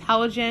not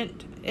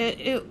intelligent.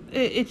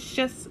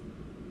 It's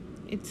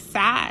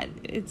sad.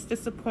 It's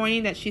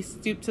disappointing that she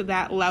stooped to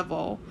that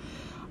level,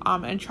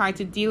 and tried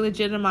to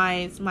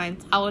delegitimize my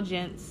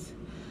intelligence,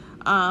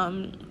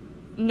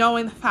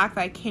 knowing the fact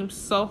that I came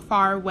so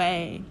far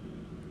away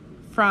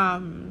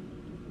from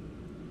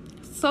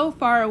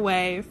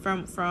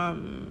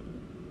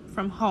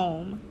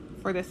home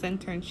for this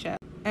internship.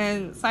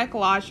 And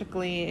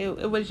psychologically,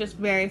 it was just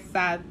very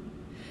sad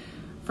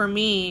for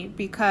me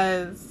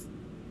because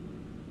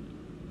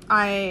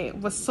I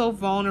was so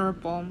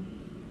vulnerable,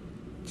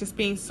 just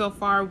being so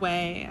far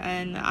away.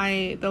 And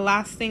the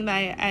last thing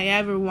that I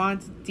ever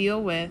wanted to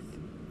deal with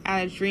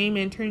at a dream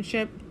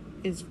internship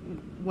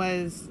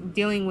was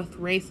dealing with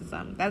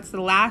racism. That's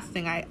the last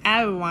thing I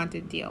ever wanted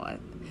to deal with.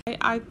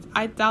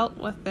 I dealt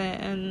with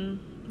it, and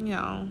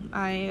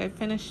I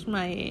finished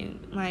my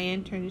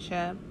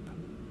internship,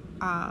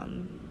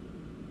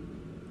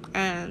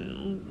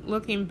 and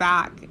looking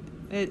back,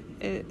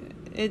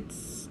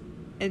 it's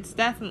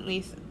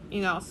definitely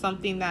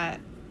something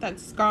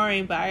that's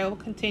scarring, but I will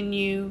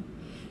continue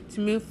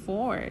to move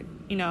forward.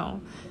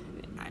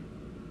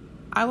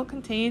 I will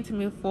continue to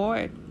move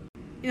forward.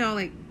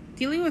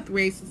 Dealing with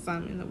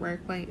racism in the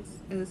workplace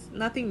is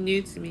nothing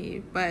new to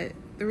me, but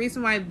the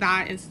reason why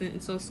that incident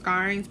is so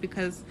scarring is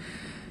because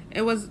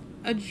it was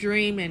a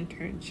dream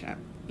internship.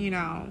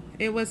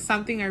 It was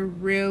something I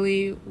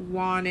really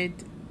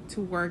wanted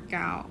to work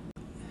out.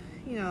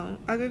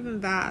 Other than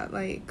that,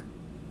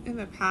 in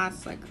the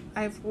past,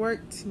 I've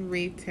worked in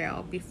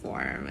retail before,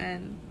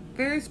 and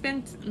there's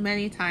been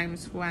many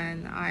times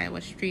when I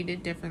was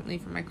treated differently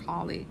from my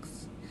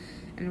colleagues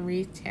in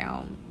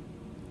retail,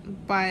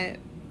 but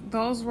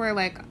those were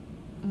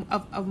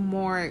a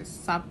more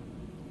subtle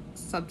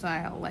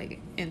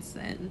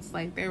incidents.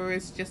 There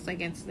was just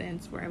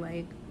incidents where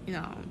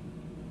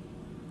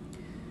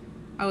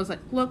I was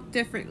looked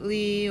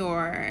differently,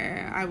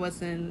 or I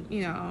wasn't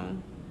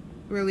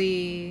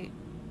really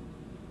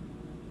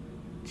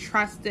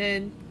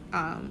trusted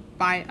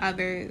by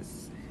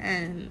others,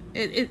 and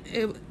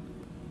it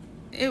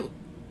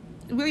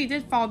really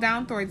did fall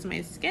down towards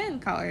my skin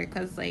color,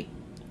 because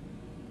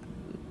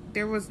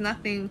there was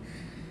nothing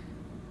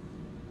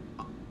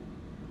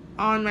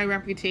on my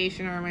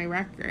reputation or my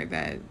record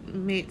that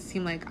made it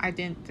seem like I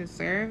didn't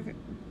deserve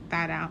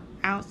that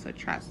ounce of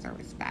trust or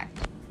respect.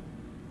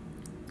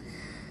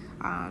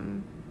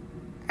 And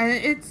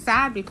it's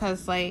sad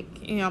because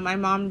my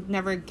mom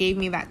never gave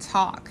me that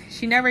talk.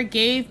 She never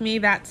gave me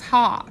that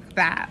talk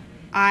that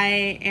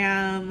I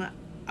am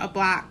a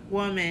Black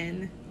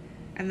woman,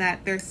 and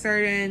that there's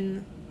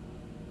certain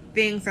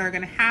things that are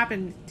going to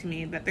happen to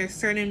me, that there's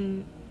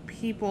certain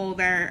people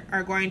that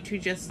are going to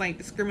just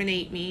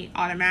discriminate me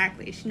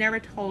automatically. She never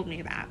told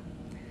me that.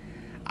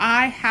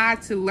 I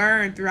had to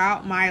learn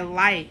throughout my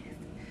life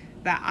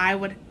that I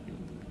would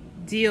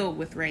deal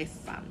with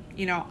racism.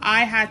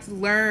 I had to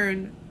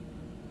learn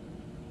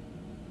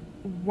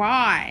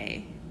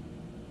why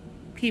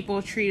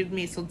people treated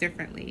me so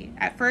differently.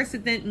 At first,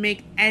 it didn't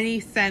make any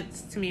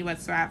sense to me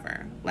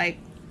whatsoever.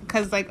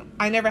 Because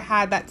I never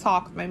had that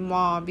talk with my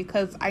mom,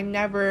 because I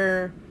didn't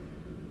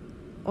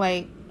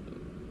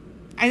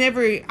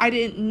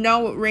know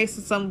what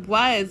racism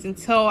was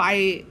until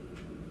I,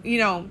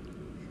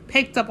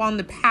 picked up on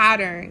the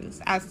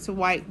patterns as to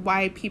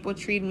why people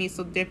treated me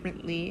so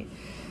differently.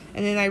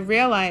 And then I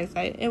realized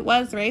that it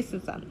was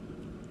racism.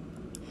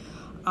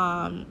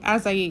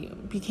 As I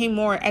became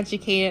more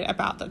educated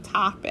about the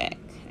topic,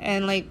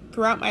 and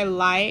throughout my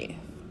life,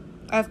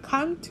 I've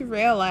come to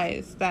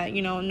realize that,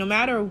 no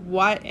matter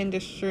what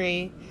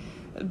industry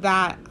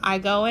that I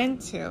go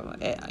into,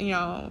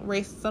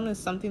 racism is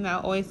something that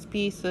I'll always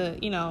be,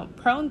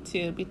 prone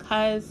to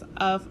because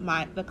of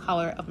the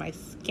color of my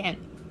skin.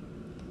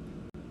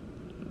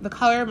 The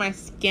color of my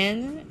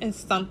skin is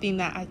something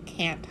that I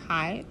can't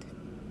hide.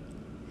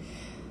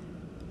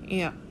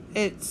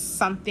 it's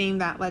something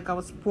that like I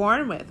was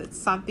born with. It's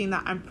something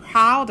that I'm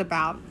proud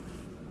about.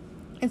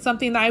 It's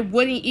something that I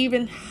wouldn't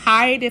even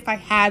hide if I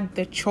had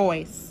the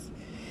choice,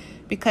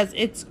 because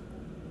it's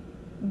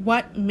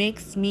what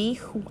makes me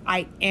who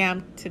I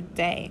am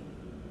today.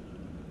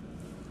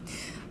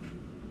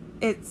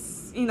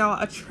 It's,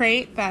 a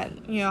trait that,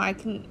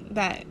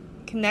 that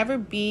can never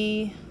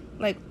be,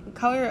 like, the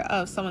color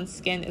of someone's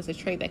skin is a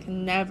trait that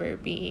can never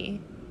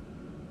be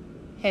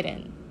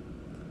hidden,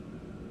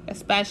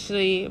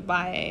 especially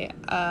by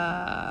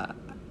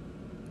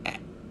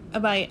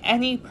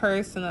any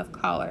person of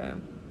color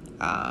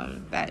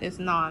that is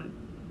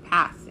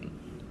non-passing.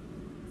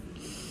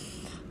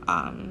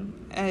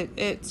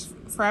 It's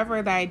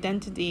forever the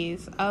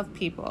identities of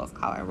people of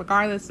color,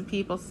 regardless if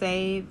people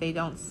say they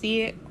don't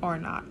see it or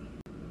not.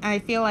 I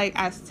feel like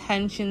as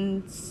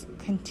tensions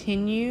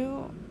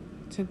continue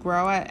to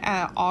grow at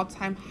an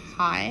all-time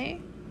high,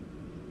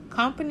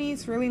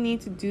 companies really need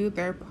to do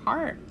their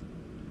part.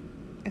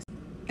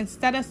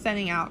 Instead of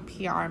sending out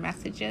PR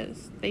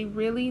messages, they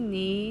really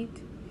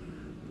need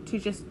to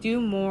just do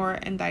more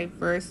in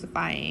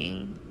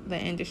diversifying the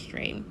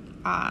industry,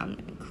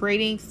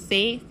 creating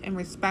safe and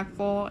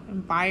respectful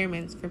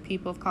environments for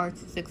people of color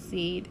to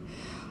succeed,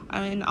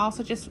 and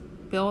also just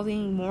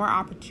building more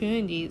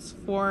opportunities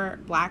for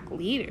Black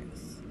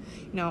leaders.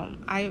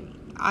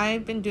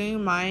 I've been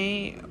doing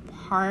my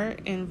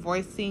part in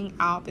voicing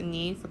out the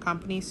need for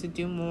companies to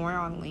do more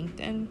on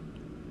LinkedIn,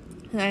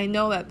 and I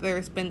know that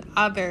there's been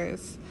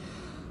others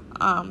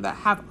that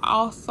have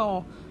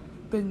also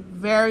been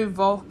very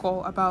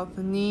vocal about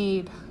the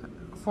need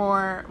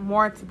for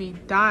more to be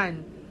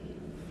done,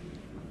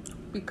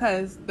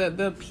 because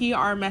the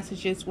PR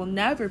messages will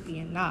never be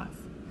enough.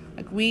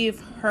 Like, we've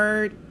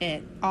heard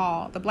it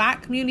all. The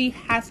Black community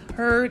has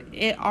heard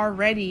it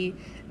already,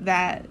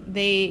 that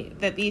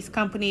these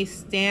companies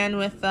stand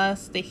with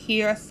us, they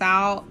hear us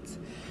out.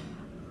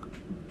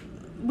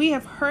 We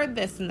have heard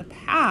this in the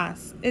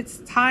past. It's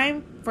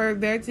time for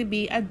there to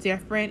be a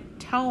different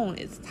tone.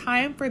 It's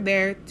time for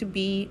there to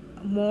be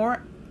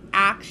more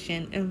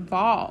action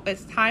involved.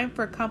 It's time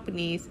for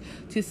companies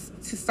to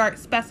start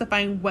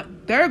specifying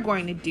what they're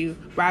going to do,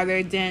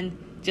 rather than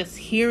just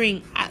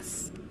hearing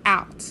us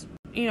out.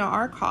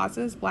 Our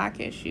causes, Black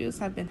issues,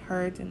 have been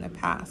heard in the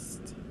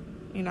past.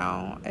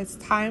 It's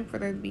time for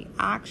there to be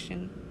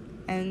action.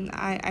 And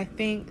I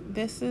think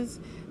this is,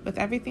 with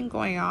everything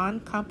going on,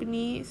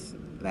 companies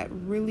that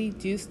really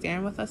do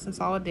stand with us in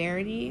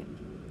solidarity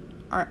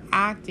are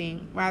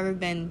acting rather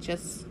than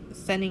just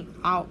sending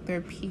out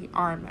their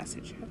PR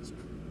messages.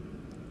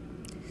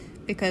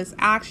 Because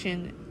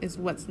action is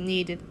what's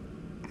needed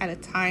at a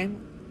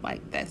time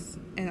like this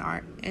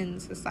in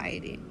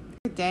society.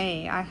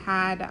 Today I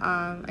had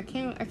I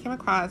came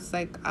across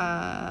like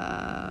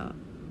a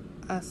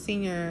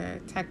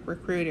senior tech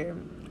recruiter.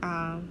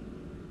 I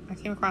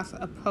came across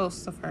a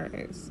post of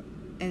hers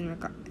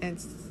and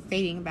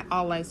stating that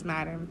all lives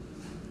matter.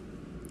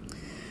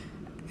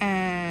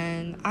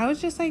 And I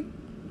was just like,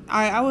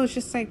 I was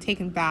just like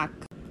taken back.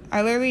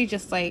 I literally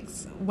just like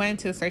went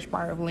to the search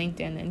bar of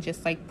LinkedIn and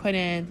just like put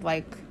in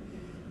like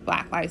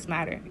Black Lives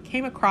Matter. I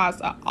came across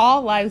an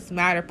All Lives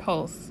Matter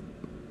post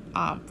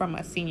from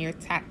a senior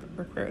tech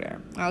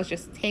recruiter. I was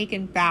just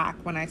taken back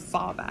when I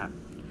saw that.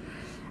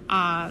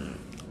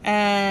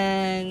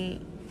 And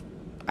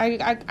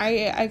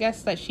I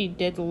guess that she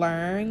did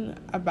learn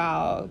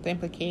about the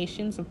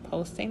implications of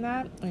posting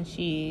that, and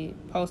she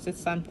posted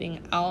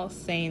something else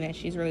saying that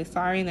she's really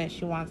sorry and that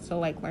she wants to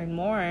like learn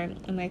more.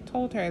 And I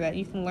told her that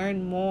you can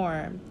learn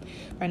more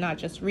by not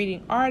just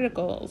reading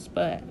articles,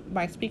 but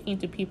by speaking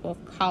to people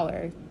of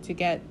color to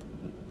get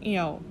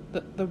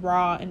the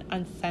raw and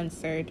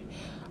uncensored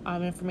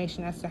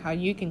information as to how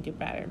you can do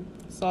better.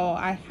 So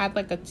I had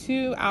like a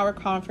 2-hour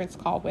conference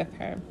call with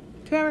her.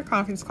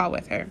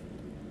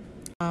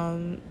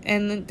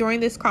 And during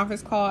this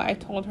conference call, I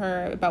told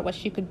her about what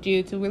she could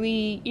do to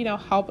really,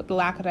 help with the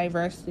lack of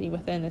diversity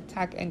within the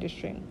tech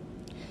industry.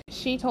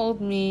 She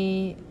told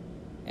me,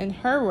 in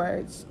her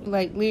words,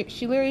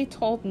 she literally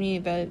told me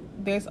that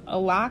there's a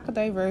lack of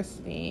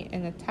diversity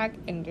in the tech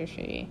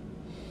industry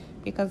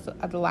because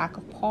of the lack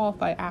of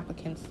qualified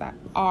applicants that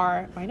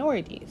are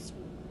minorities.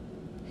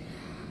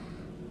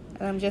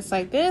 And I'm just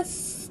like,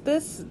 this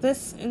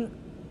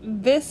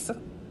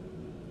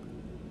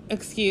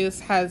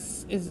excuse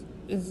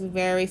is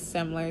very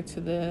similar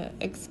to the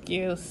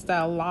excuse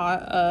that a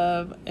lot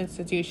of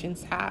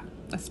institutions have,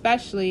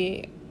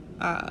 especially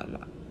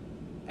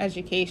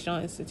educational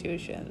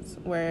institutions,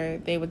 where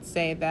they would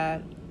say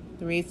that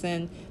the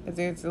reason that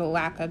there's a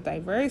lack of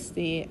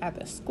diversity at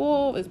the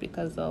school is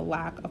because of the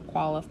lack of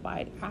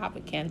qualified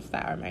applicants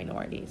that are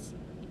minorities.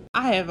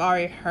 I have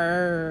already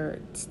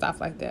heard stuff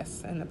like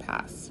this in the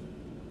past,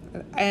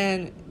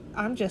 and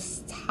I'm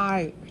just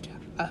tired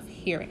of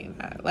hearing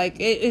that. Like,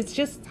 it's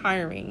just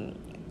tiring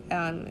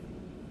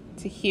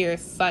to hear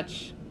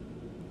such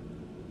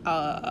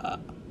an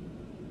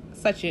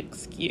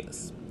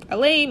excuse, a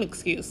lame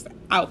excuse.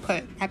 I'll put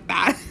it at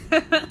that.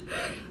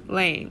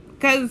 Lame,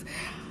 because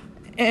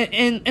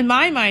In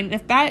my mind,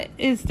 if that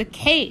is the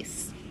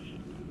case,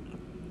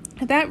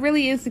 if that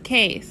really is the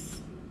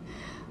case,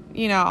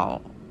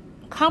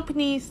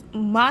 companies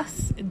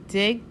must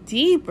dig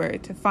deeper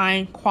to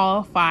find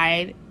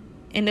qualified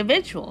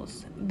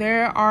individuals.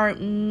 There are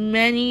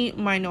many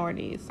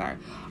minorities that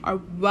are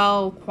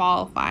well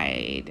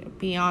qualified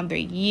beyond their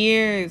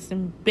years,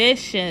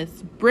 ambitious,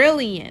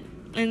 brilliant,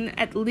 and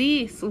at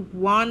least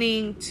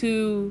wanting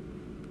to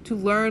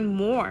learn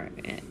more.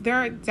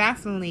 They're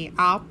definitely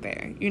out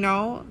there,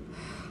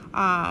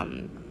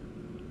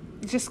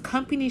 just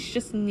companies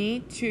just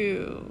need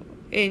to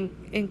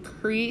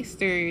increase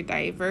their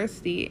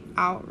diversity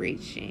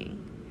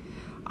outreaching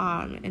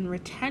and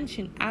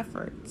retention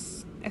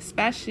efforts,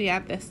 especially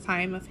at this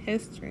time of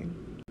history.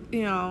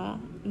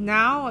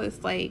 Now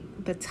is like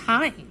the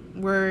time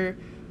where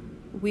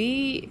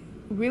we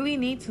really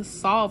need to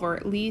solve or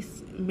at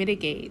least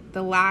mitigate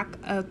the lack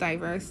of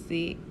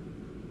diversity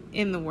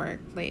in the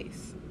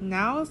workplace.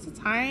 Now is the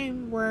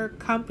time where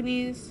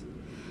companies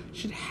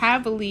should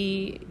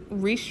heavily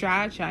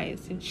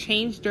re-strategize and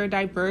change their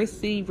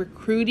diversity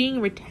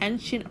recruiting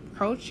retention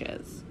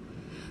approaches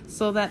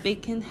so that they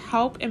can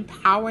help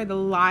empower the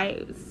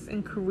lives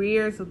and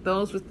careers of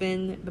those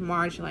within the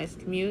marginalized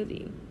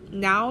community.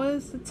 Now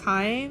is the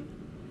time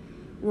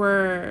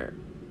where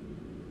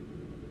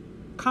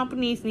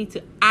companies need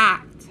to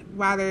act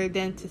rather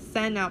than to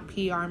send out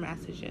PR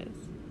messages,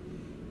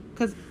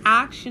 because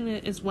action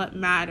is what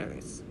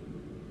matters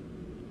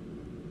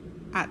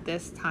at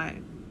this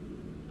time.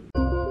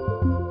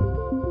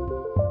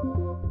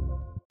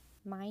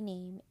 My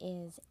name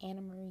is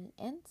Anna Marie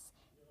Ince,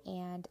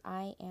 and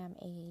I am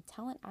a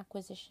talent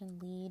acquisition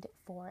lead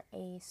for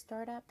a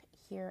startup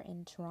here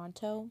in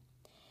Toronto.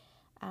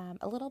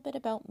 A little bit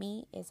about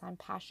me is I'm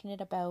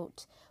passionate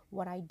about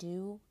what I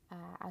do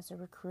as a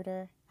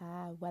recruiter,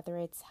 whether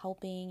it's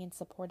helping and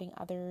supporting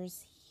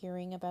others,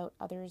 hearing about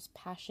others'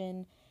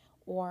 passion,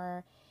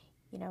 or,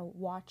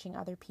 watching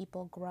other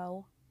people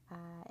grow.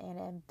 And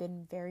I've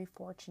been very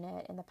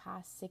fortunate in the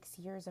past 6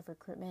 years of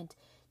recruitment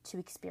to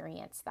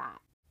experience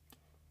that.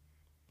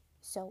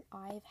 So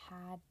I've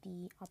had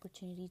the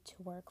opportunity to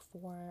work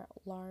for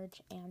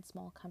large and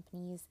small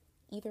companies,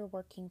 either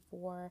working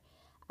for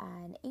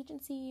an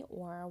agency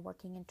or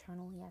working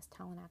internally as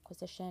talent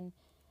acquisition.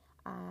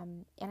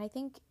 And I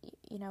think,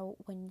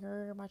 when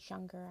you're much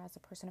younger as a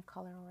person of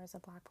color or as a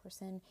Black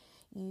person,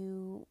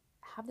 you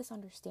have this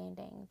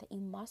understanding that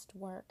you must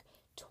work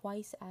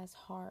twice as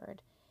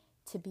hard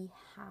to be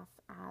half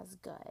as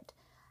good.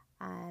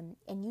 And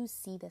you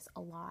see this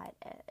a lot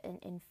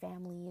in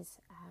families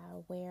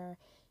where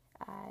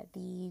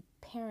the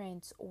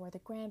parents or the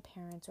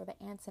grandparents or the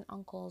aunts and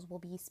uncles will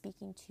be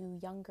speaking to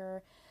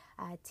younger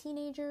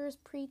teenagers,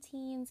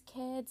 preteens,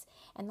 kids,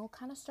 and they'll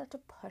kind of start to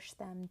push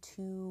them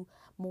to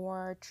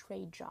more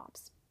trade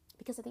jobs.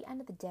 Because at the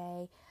end of the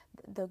day,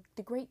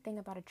 the great thing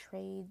about a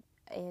trade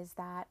is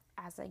that,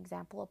 as an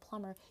example, a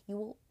plumber, you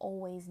will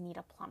always need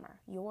a plumber.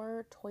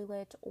 Your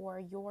toilet or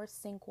your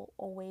sink will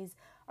always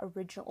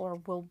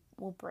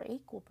will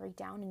break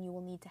down, and you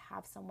will need to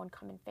have someone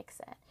come and fix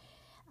it.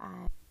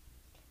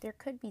 There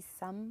could be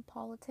some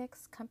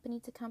politics company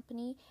to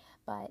company,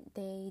 but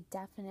they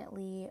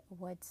definitely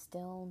would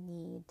still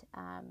need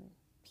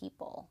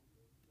people.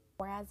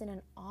 Whereas in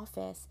an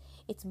office,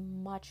 it's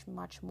much,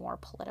 much more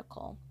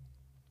political.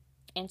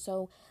 And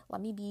so let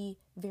me be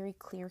very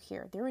clear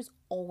here. There is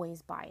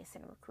always bias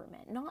in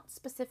recruitment, not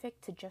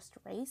specific to just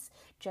race,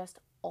 just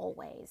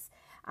always.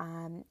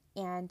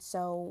 And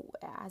so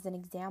as an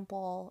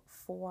example,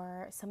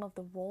 for some of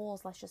the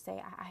roles, let's just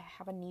say I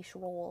have a niche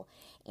role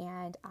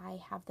and I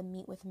have them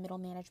meet with middle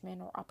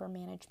management or upper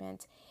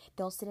management.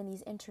 They'll sit in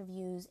these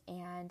interviews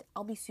and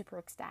I'll be super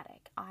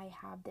ecstatic. I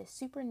have this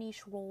super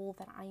niche role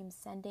that I am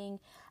sending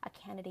a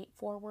candidate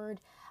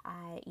forward.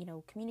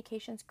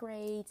 Communication's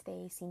great.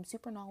 They seem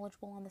super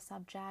knowledgeable on the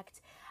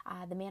subject.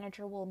 The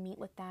manager will meet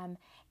with them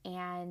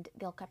and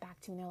they'll get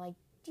back to me and they're like,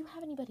 do you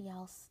have anybody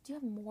else? Do you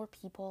have more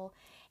people?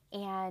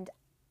 And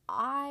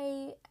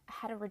I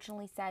had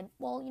originally said,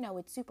 well,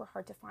 it's super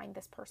hard to find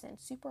this person,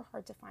 super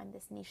hard to find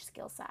this niche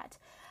skill set.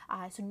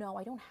 So no,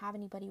 I don't have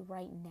anybody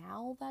right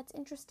now that's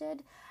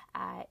interested.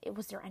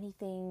 Was there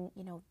anything,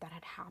 that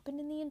had happened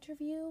in the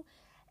interview?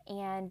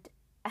 And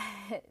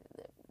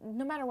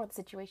no matter what the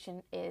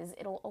situation is,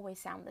 it'll always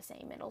sound the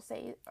same.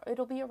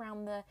 It'll be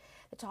around the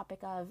topic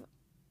of,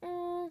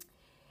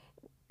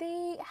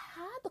 they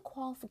had the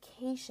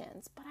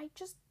qualifications, but I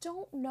just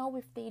don't know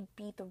if they'd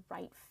be the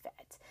right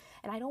fit.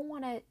 And I don't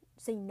want to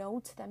say no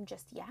to them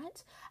just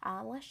yet.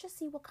 Let's just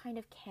see what kind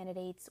of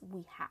candidates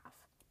we have.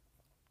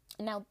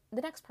 Now,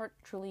 the next part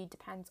truly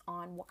depends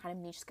on what kind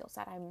of niche skill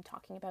set I'm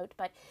talking about.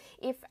 But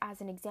if,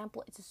 as an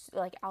example,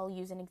 I'll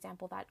use an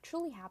example that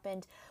truly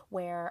happened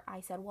where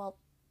I said, well,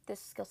 this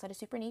skill set is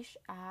super niche.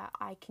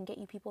 I can get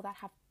you people that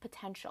have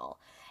potential.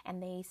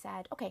 And they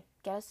said, okay,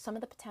 get us some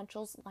of the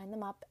potentials, line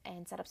them up,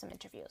 and set up some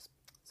interviews.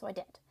 So I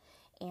did.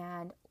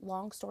 And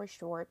long story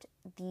short,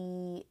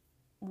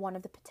 one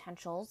of the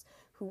potentials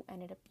who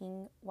ended up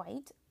being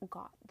white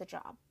got the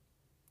job.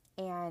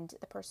 and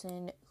the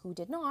person who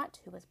did not,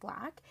 who was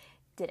Black,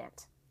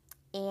 didn't.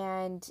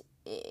 And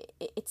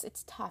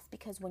it's tough,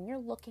 because when you're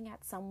looking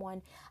at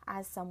someone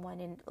as someone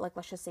in, like,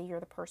 let's just say you're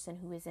the person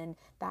who is in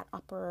that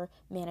upper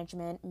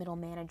management, middle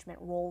management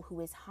role who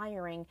is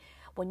hiring,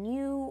 when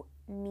you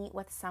meet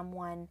with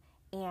someone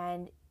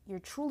and you're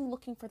truly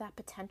looking for that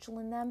potential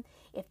in them,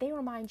 if they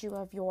remind you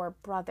of your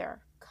brother,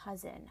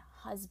 cousin,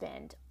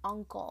 husband,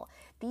 uncle,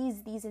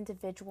 these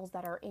individuals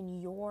that are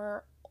in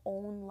your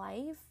own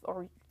life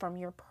or from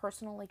your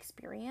personal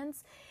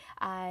experience,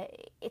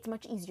 it's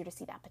much easier to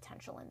see that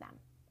potential in them,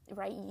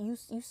 right?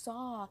 You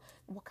saw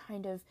what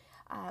kind of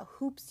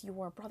hoops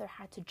your brother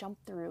had to jump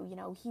through. You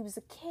know, he was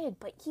a kid,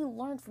 but he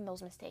learned from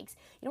those mistakes.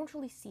 You don't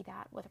really see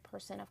that with a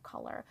person of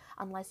color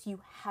unless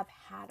you have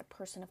had a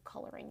person of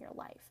color in your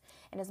life.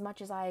 And as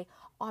much as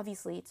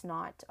obviously it's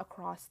not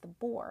across the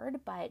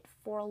board, but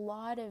for a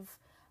lot of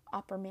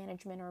upper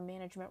management or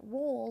management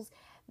roles,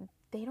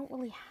 they don't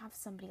really have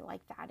somebody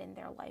like that in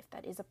their life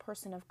that is a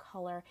person of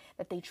color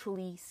that they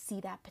truly see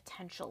that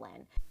potential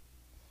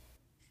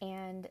in.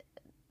 And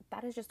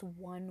that is just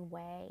one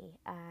way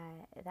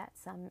that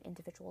some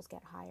individuals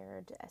get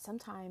hired.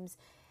 Sometimes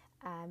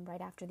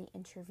right after the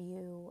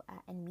interview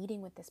and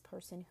meeting with this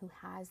person who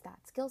has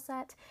that skill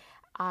set,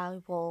 I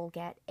will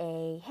get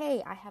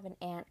hey, I have an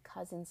aunt,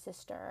 cousin,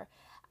 sister,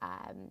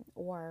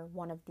 or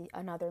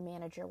another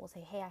manager will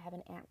say, hey, I have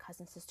an aunt,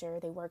 cousin, sister.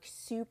 They work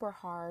super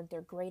hard.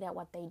 They're great at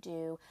what they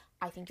do.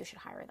 I think you should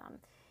hire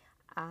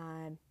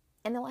them.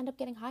 And they'll end up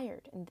getting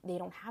hired, and they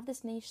don't have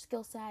this niche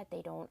skill set.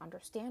 They don't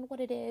understand what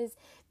it is.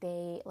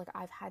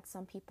 I've had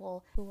some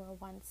people who were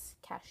once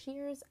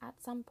cashiers at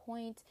some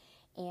point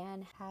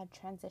and had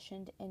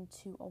transitioned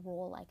into a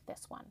role like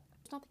this one.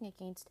 There's nothing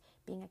against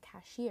being a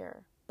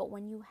cashier, but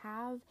when you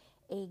have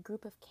a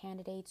group of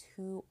candidates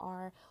who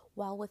are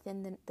well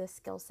within the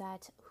skill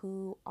set,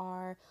 who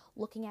are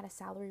looking at a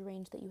salary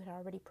range that you had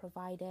already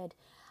provided,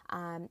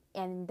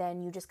 and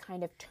then you just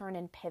kind of turn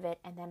and pivot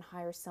and then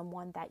hire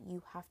someone that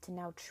you have to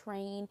now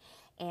train,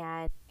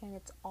 and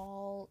it's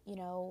all,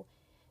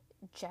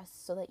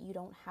 just so that you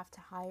don't have to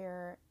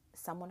hire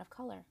someone of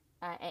color.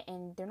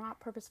 And they're not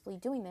purposefully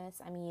doing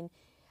this. I mean,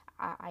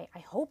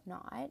 I hope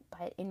not,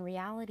 but in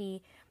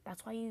reality,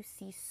 that's why you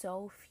see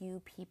so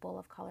few people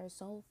of color,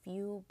 so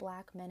few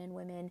Black men and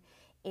women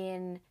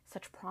in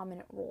such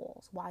prominent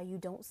roles, why you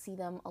don't see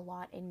them a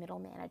lot in middle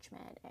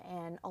management.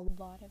 And a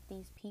lot of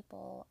these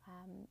people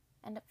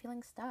end up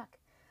feeling stuck.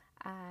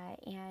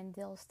 And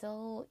they'll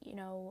still,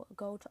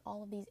 go to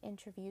all of these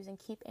interviews and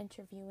keep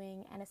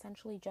interviewing and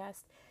essentially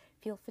just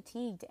feel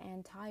fatigued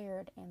and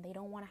tired, and they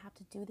don't want to have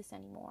to do this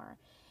anymore.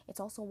 It's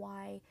also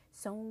why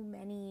so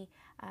many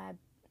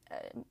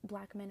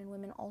Black men and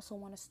women also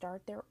want to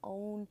start their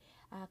own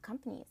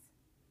companies,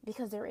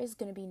 because there is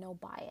going to be no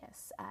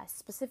bias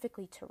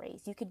specifically to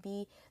race. You could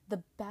be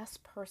the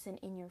best person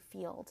in your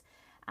field,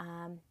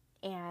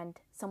 and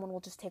someone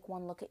will just take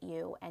one look at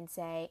you and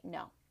say,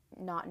 no,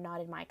 not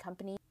in my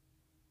company.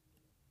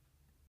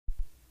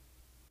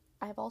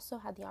 I've also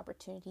had the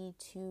opportunity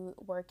to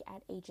work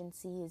at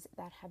agencies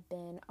that have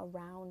been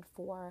around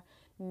for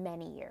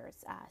many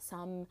years,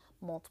 some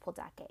multiple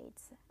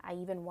decades. I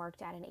even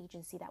worked at an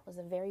agency that was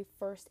the very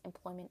first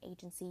employment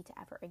agency to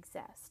ever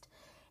exist.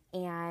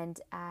 And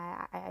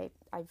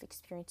I've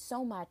experienced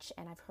so much,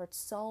 and I've heard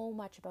so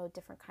much about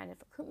different kind of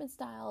recruitment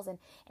styles and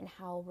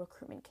how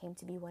recruitment came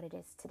to be what it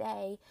is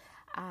today.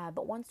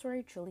 But one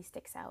story truly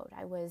sticks out.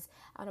 I was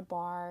at a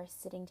bar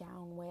sitting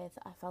down with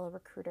a fellow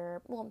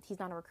recruiter. Well, he's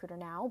not a recruiter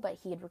now, but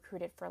he had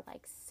recruited for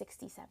like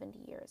 60, 70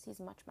 years. He's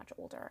much, much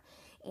older.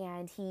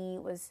 And he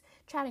was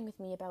chatting with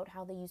me about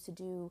how they used to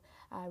do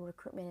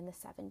recruitment in the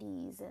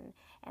 70s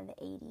and the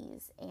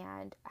 80s.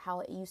 And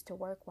how it used to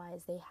work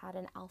was they had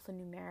an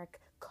alphanumeric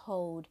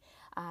code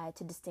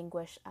to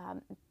distinguish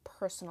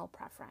personal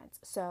preference.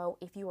 So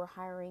if you were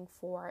hiring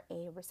for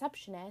a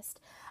receptionist,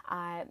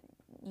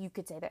 you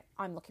could say that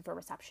I'm looking for a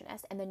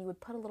receptionist, and then you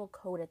would put a little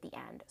code at the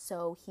end.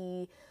 So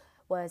he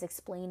was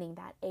explaining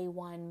that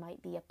A1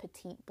 might be a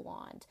petite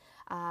blonde,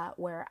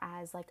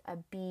 whereas like a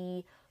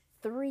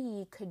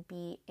B3 could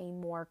be a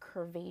more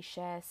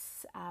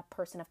curvaceous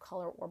person of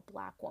color or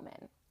Black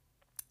woman.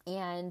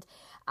 And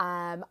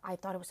I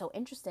thought it was so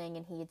interesting,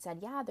 and he had said,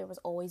 yeah, there was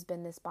always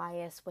been this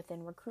bias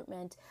within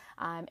recruitment.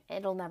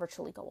 It'll never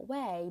truly go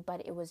away,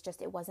 but it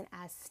wasn't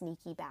as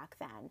sneaky back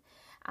then.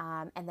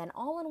 And then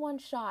all in one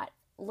shot,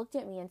 looked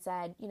at me and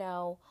said,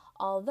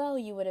 although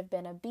you would have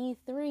been a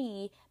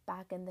B3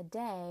 back in the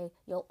day,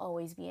 you'll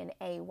always be an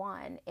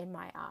A1 in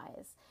my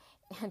eyes.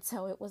 And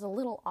so it was a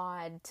little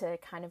odd to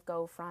kind of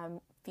go from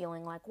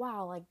feeling like,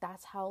 wow, like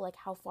that's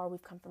how far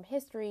we've come from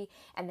history,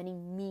 and then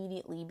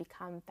immediately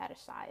become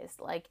fetishized.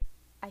 Like,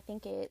 I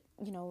think it,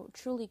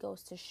 truly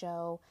goes to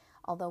show,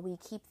 although we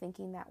keep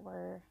thinking that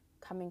we're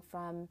coming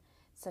from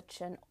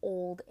such an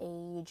old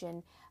age,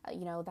 and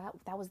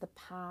that was the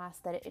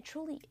past, that it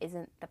truly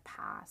isn't the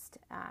past.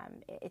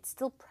 It's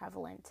still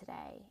prevalent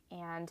today.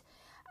 And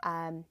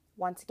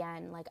once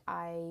again, like,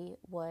 I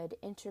would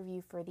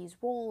interview for these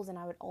roles, and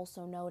I would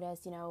also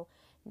notice,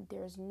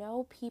 there's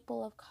no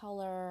people of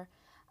color.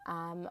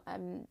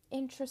 I'm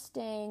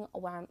interesting.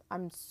 When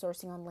I'm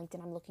sourcing on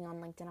LinkedIn, I'm looking on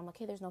LinkedIn. I'm like,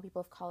 hey, there's no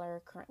people of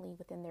color currently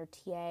within their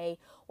TA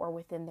or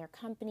within their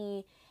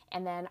company.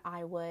 And then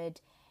I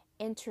would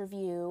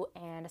interview,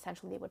 and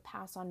essentially they would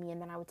pass on me,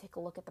 and then I would take a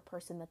look at the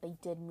person that they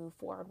did move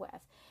forward with,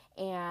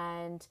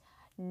 and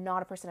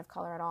not a person of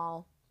color at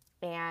all,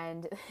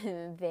 and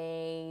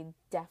they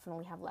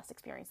definitely have less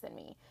experience than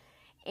me.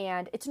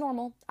 And it's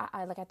normal.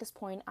 I like, at this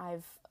point,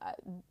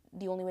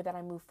 the only way that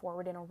I move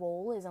forward in a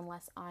role is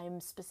unless I'm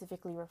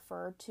specifically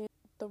referred to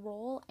the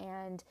role.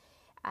 And,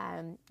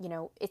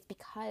 it's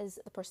because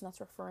the person that's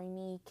referring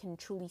me can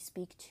truly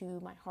speak to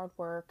my hard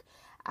work.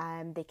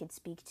 They could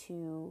speak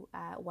to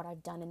what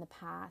I've done in the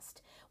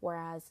past.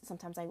 Whereas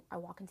sometimes I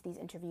walk into these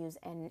interviews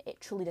and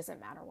it truly doesn't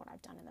matter what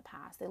I've done in the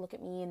past. They look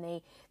at me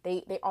and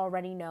they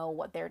already know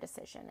what their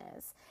decision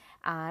is.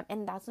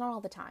 And that's not all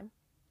the time,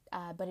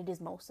 but it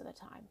is most of the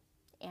time.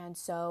 And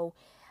so,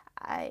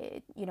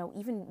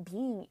 even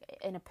being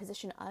in a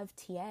position of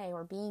TA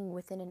or being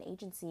within an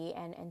agency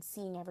and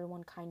seeing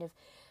everyone kind of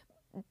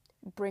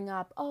bring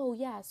up, oh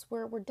yes, we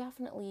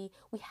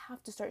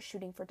have to start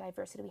shooting for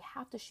diversity. We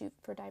have to shoot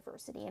for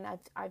diversity. And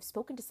I've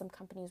spoken to some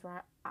companies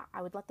where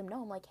I would let them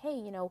know, I'm like,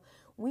 hey,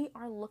 we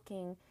are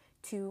looking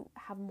to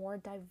have more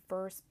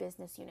diverse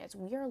business units.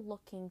 We are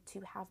looking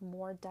to have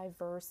more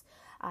diverse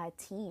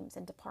teams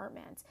and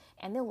departments.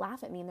 And they'll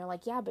laugh at me and they're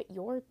like, yeah, but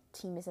your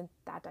team isn't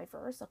that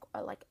diverse.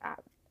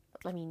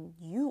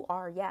 You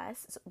are,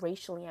 yes, it's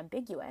racially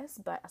ambiguous,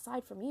 but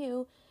aside from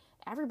you,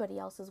 everybody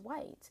else is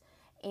white.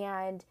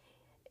 And,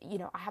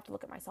 I have to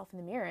look at myself in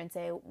the mirror and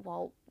say,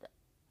 well,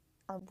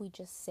 are we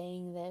just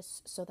saying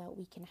this so that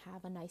we can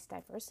have a nice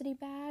diversity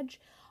badge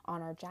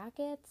on our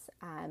jackets?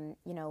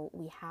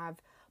 We have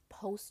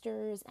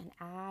posters and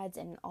ads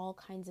and all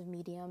kinds of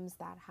mediums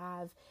that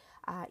have,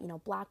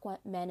 Black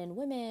men and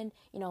women,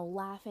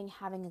 laughing,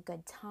 having a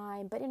good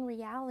time. But in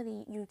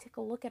reality, you take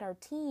a look at our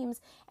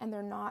teams and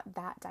they're not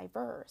that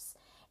diverse.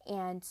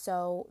 And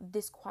so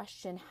this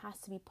question has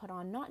to be put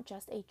on not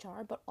just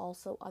HR, but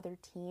also other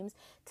teams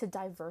to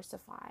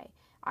diversify.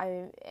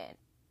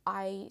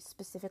 I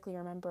specifically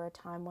remember a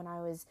time when I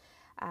was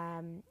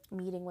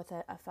meeting with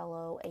a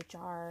fellow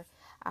HR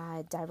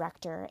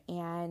director,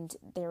 and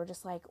they were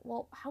just like,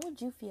 well, how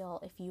would you feel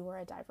if you were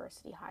a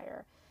diversity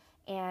hire?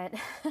 And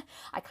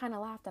I kind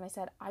of laughed and I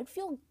said, I'd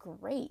feel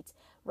great.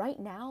 Right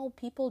now,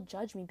 people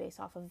judge me based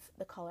off of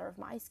the color of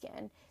my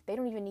skin. They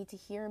don't even need to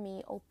hear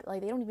me, they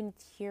don't even need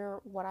to hear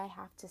what I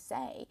have to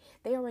say.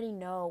 They already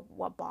know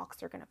what box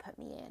they're going to put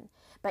me in.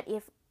 But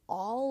if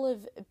all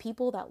of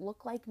people that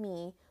look like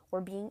me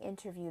were being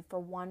interviewed for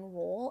one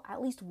role,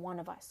 at least one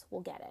of us will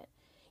get it.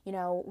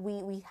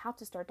 We have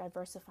to start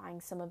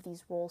diversifying some of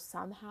these roles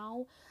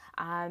somehow.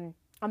 I'm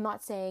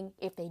not saying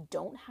if they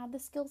don't have the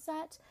skill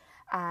set,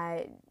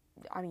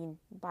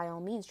 by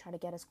all means, try to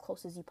get as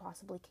close as you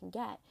possibly can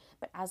get.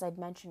 But as I'd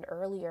mentioned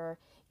earlier,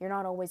 you're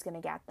not always going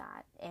to get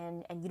that.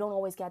 And you don't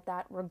always get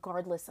that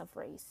regardless of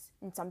race.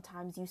 And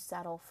sometimes you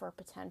settle for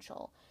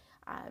potential.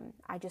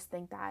 I just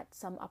think that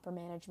some upper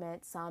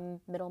management,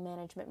 some middle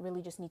management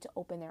really just need to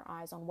open their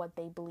eyes on what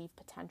they believe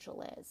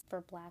potential is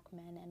for Black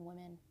men and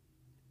women.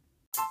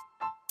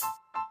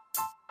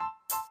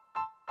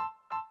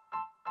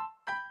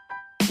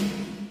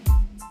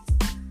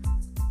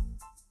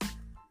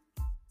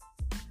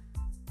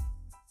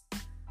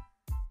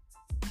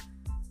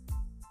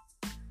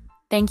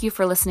 Thank you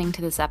for listening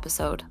to this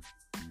episode.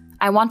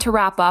 I want to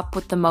wrap up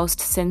with the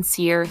most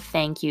sincere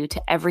thank you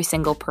to every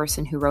single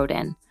person who wrote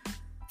in.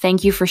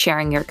 Thank you for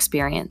sharing your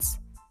experience.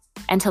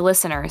 And to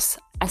listeners,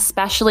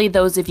 especially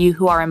those of you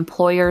who are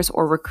employers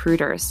or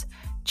recruiters,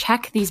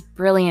 check these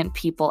brilliant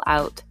people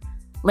out.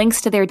 Links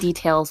to their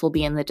details will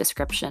be in the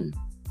description.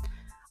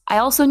 I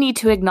also need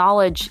to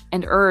acknowledge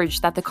and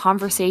urge that the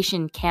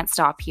conversation can't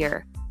stop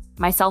here,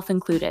 myself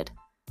included.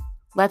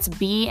 Let's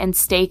be and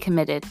stay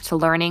committed to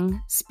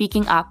learning,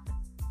 speaking up,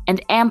 and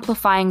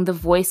amplifying the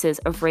voices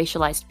of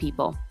racialized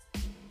people.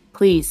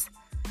 Please,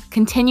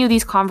 continue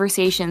these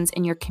conversations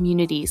in your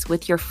communities,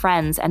 with your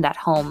friends, and at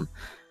home.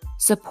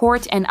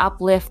 Support and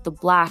uplift the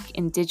Black,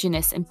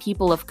 Indigenous, and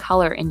people of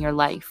color in your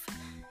life.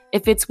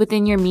 If it's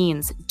within your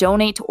means,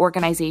 donate to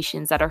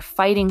organizations that are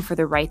fighting for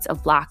the rights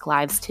of Black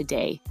lives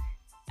today.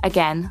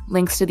 Again,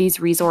 links to these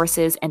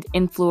resources and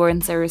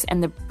influencers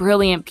and the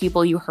brilliant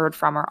people you heard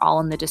from are all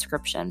in the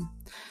description.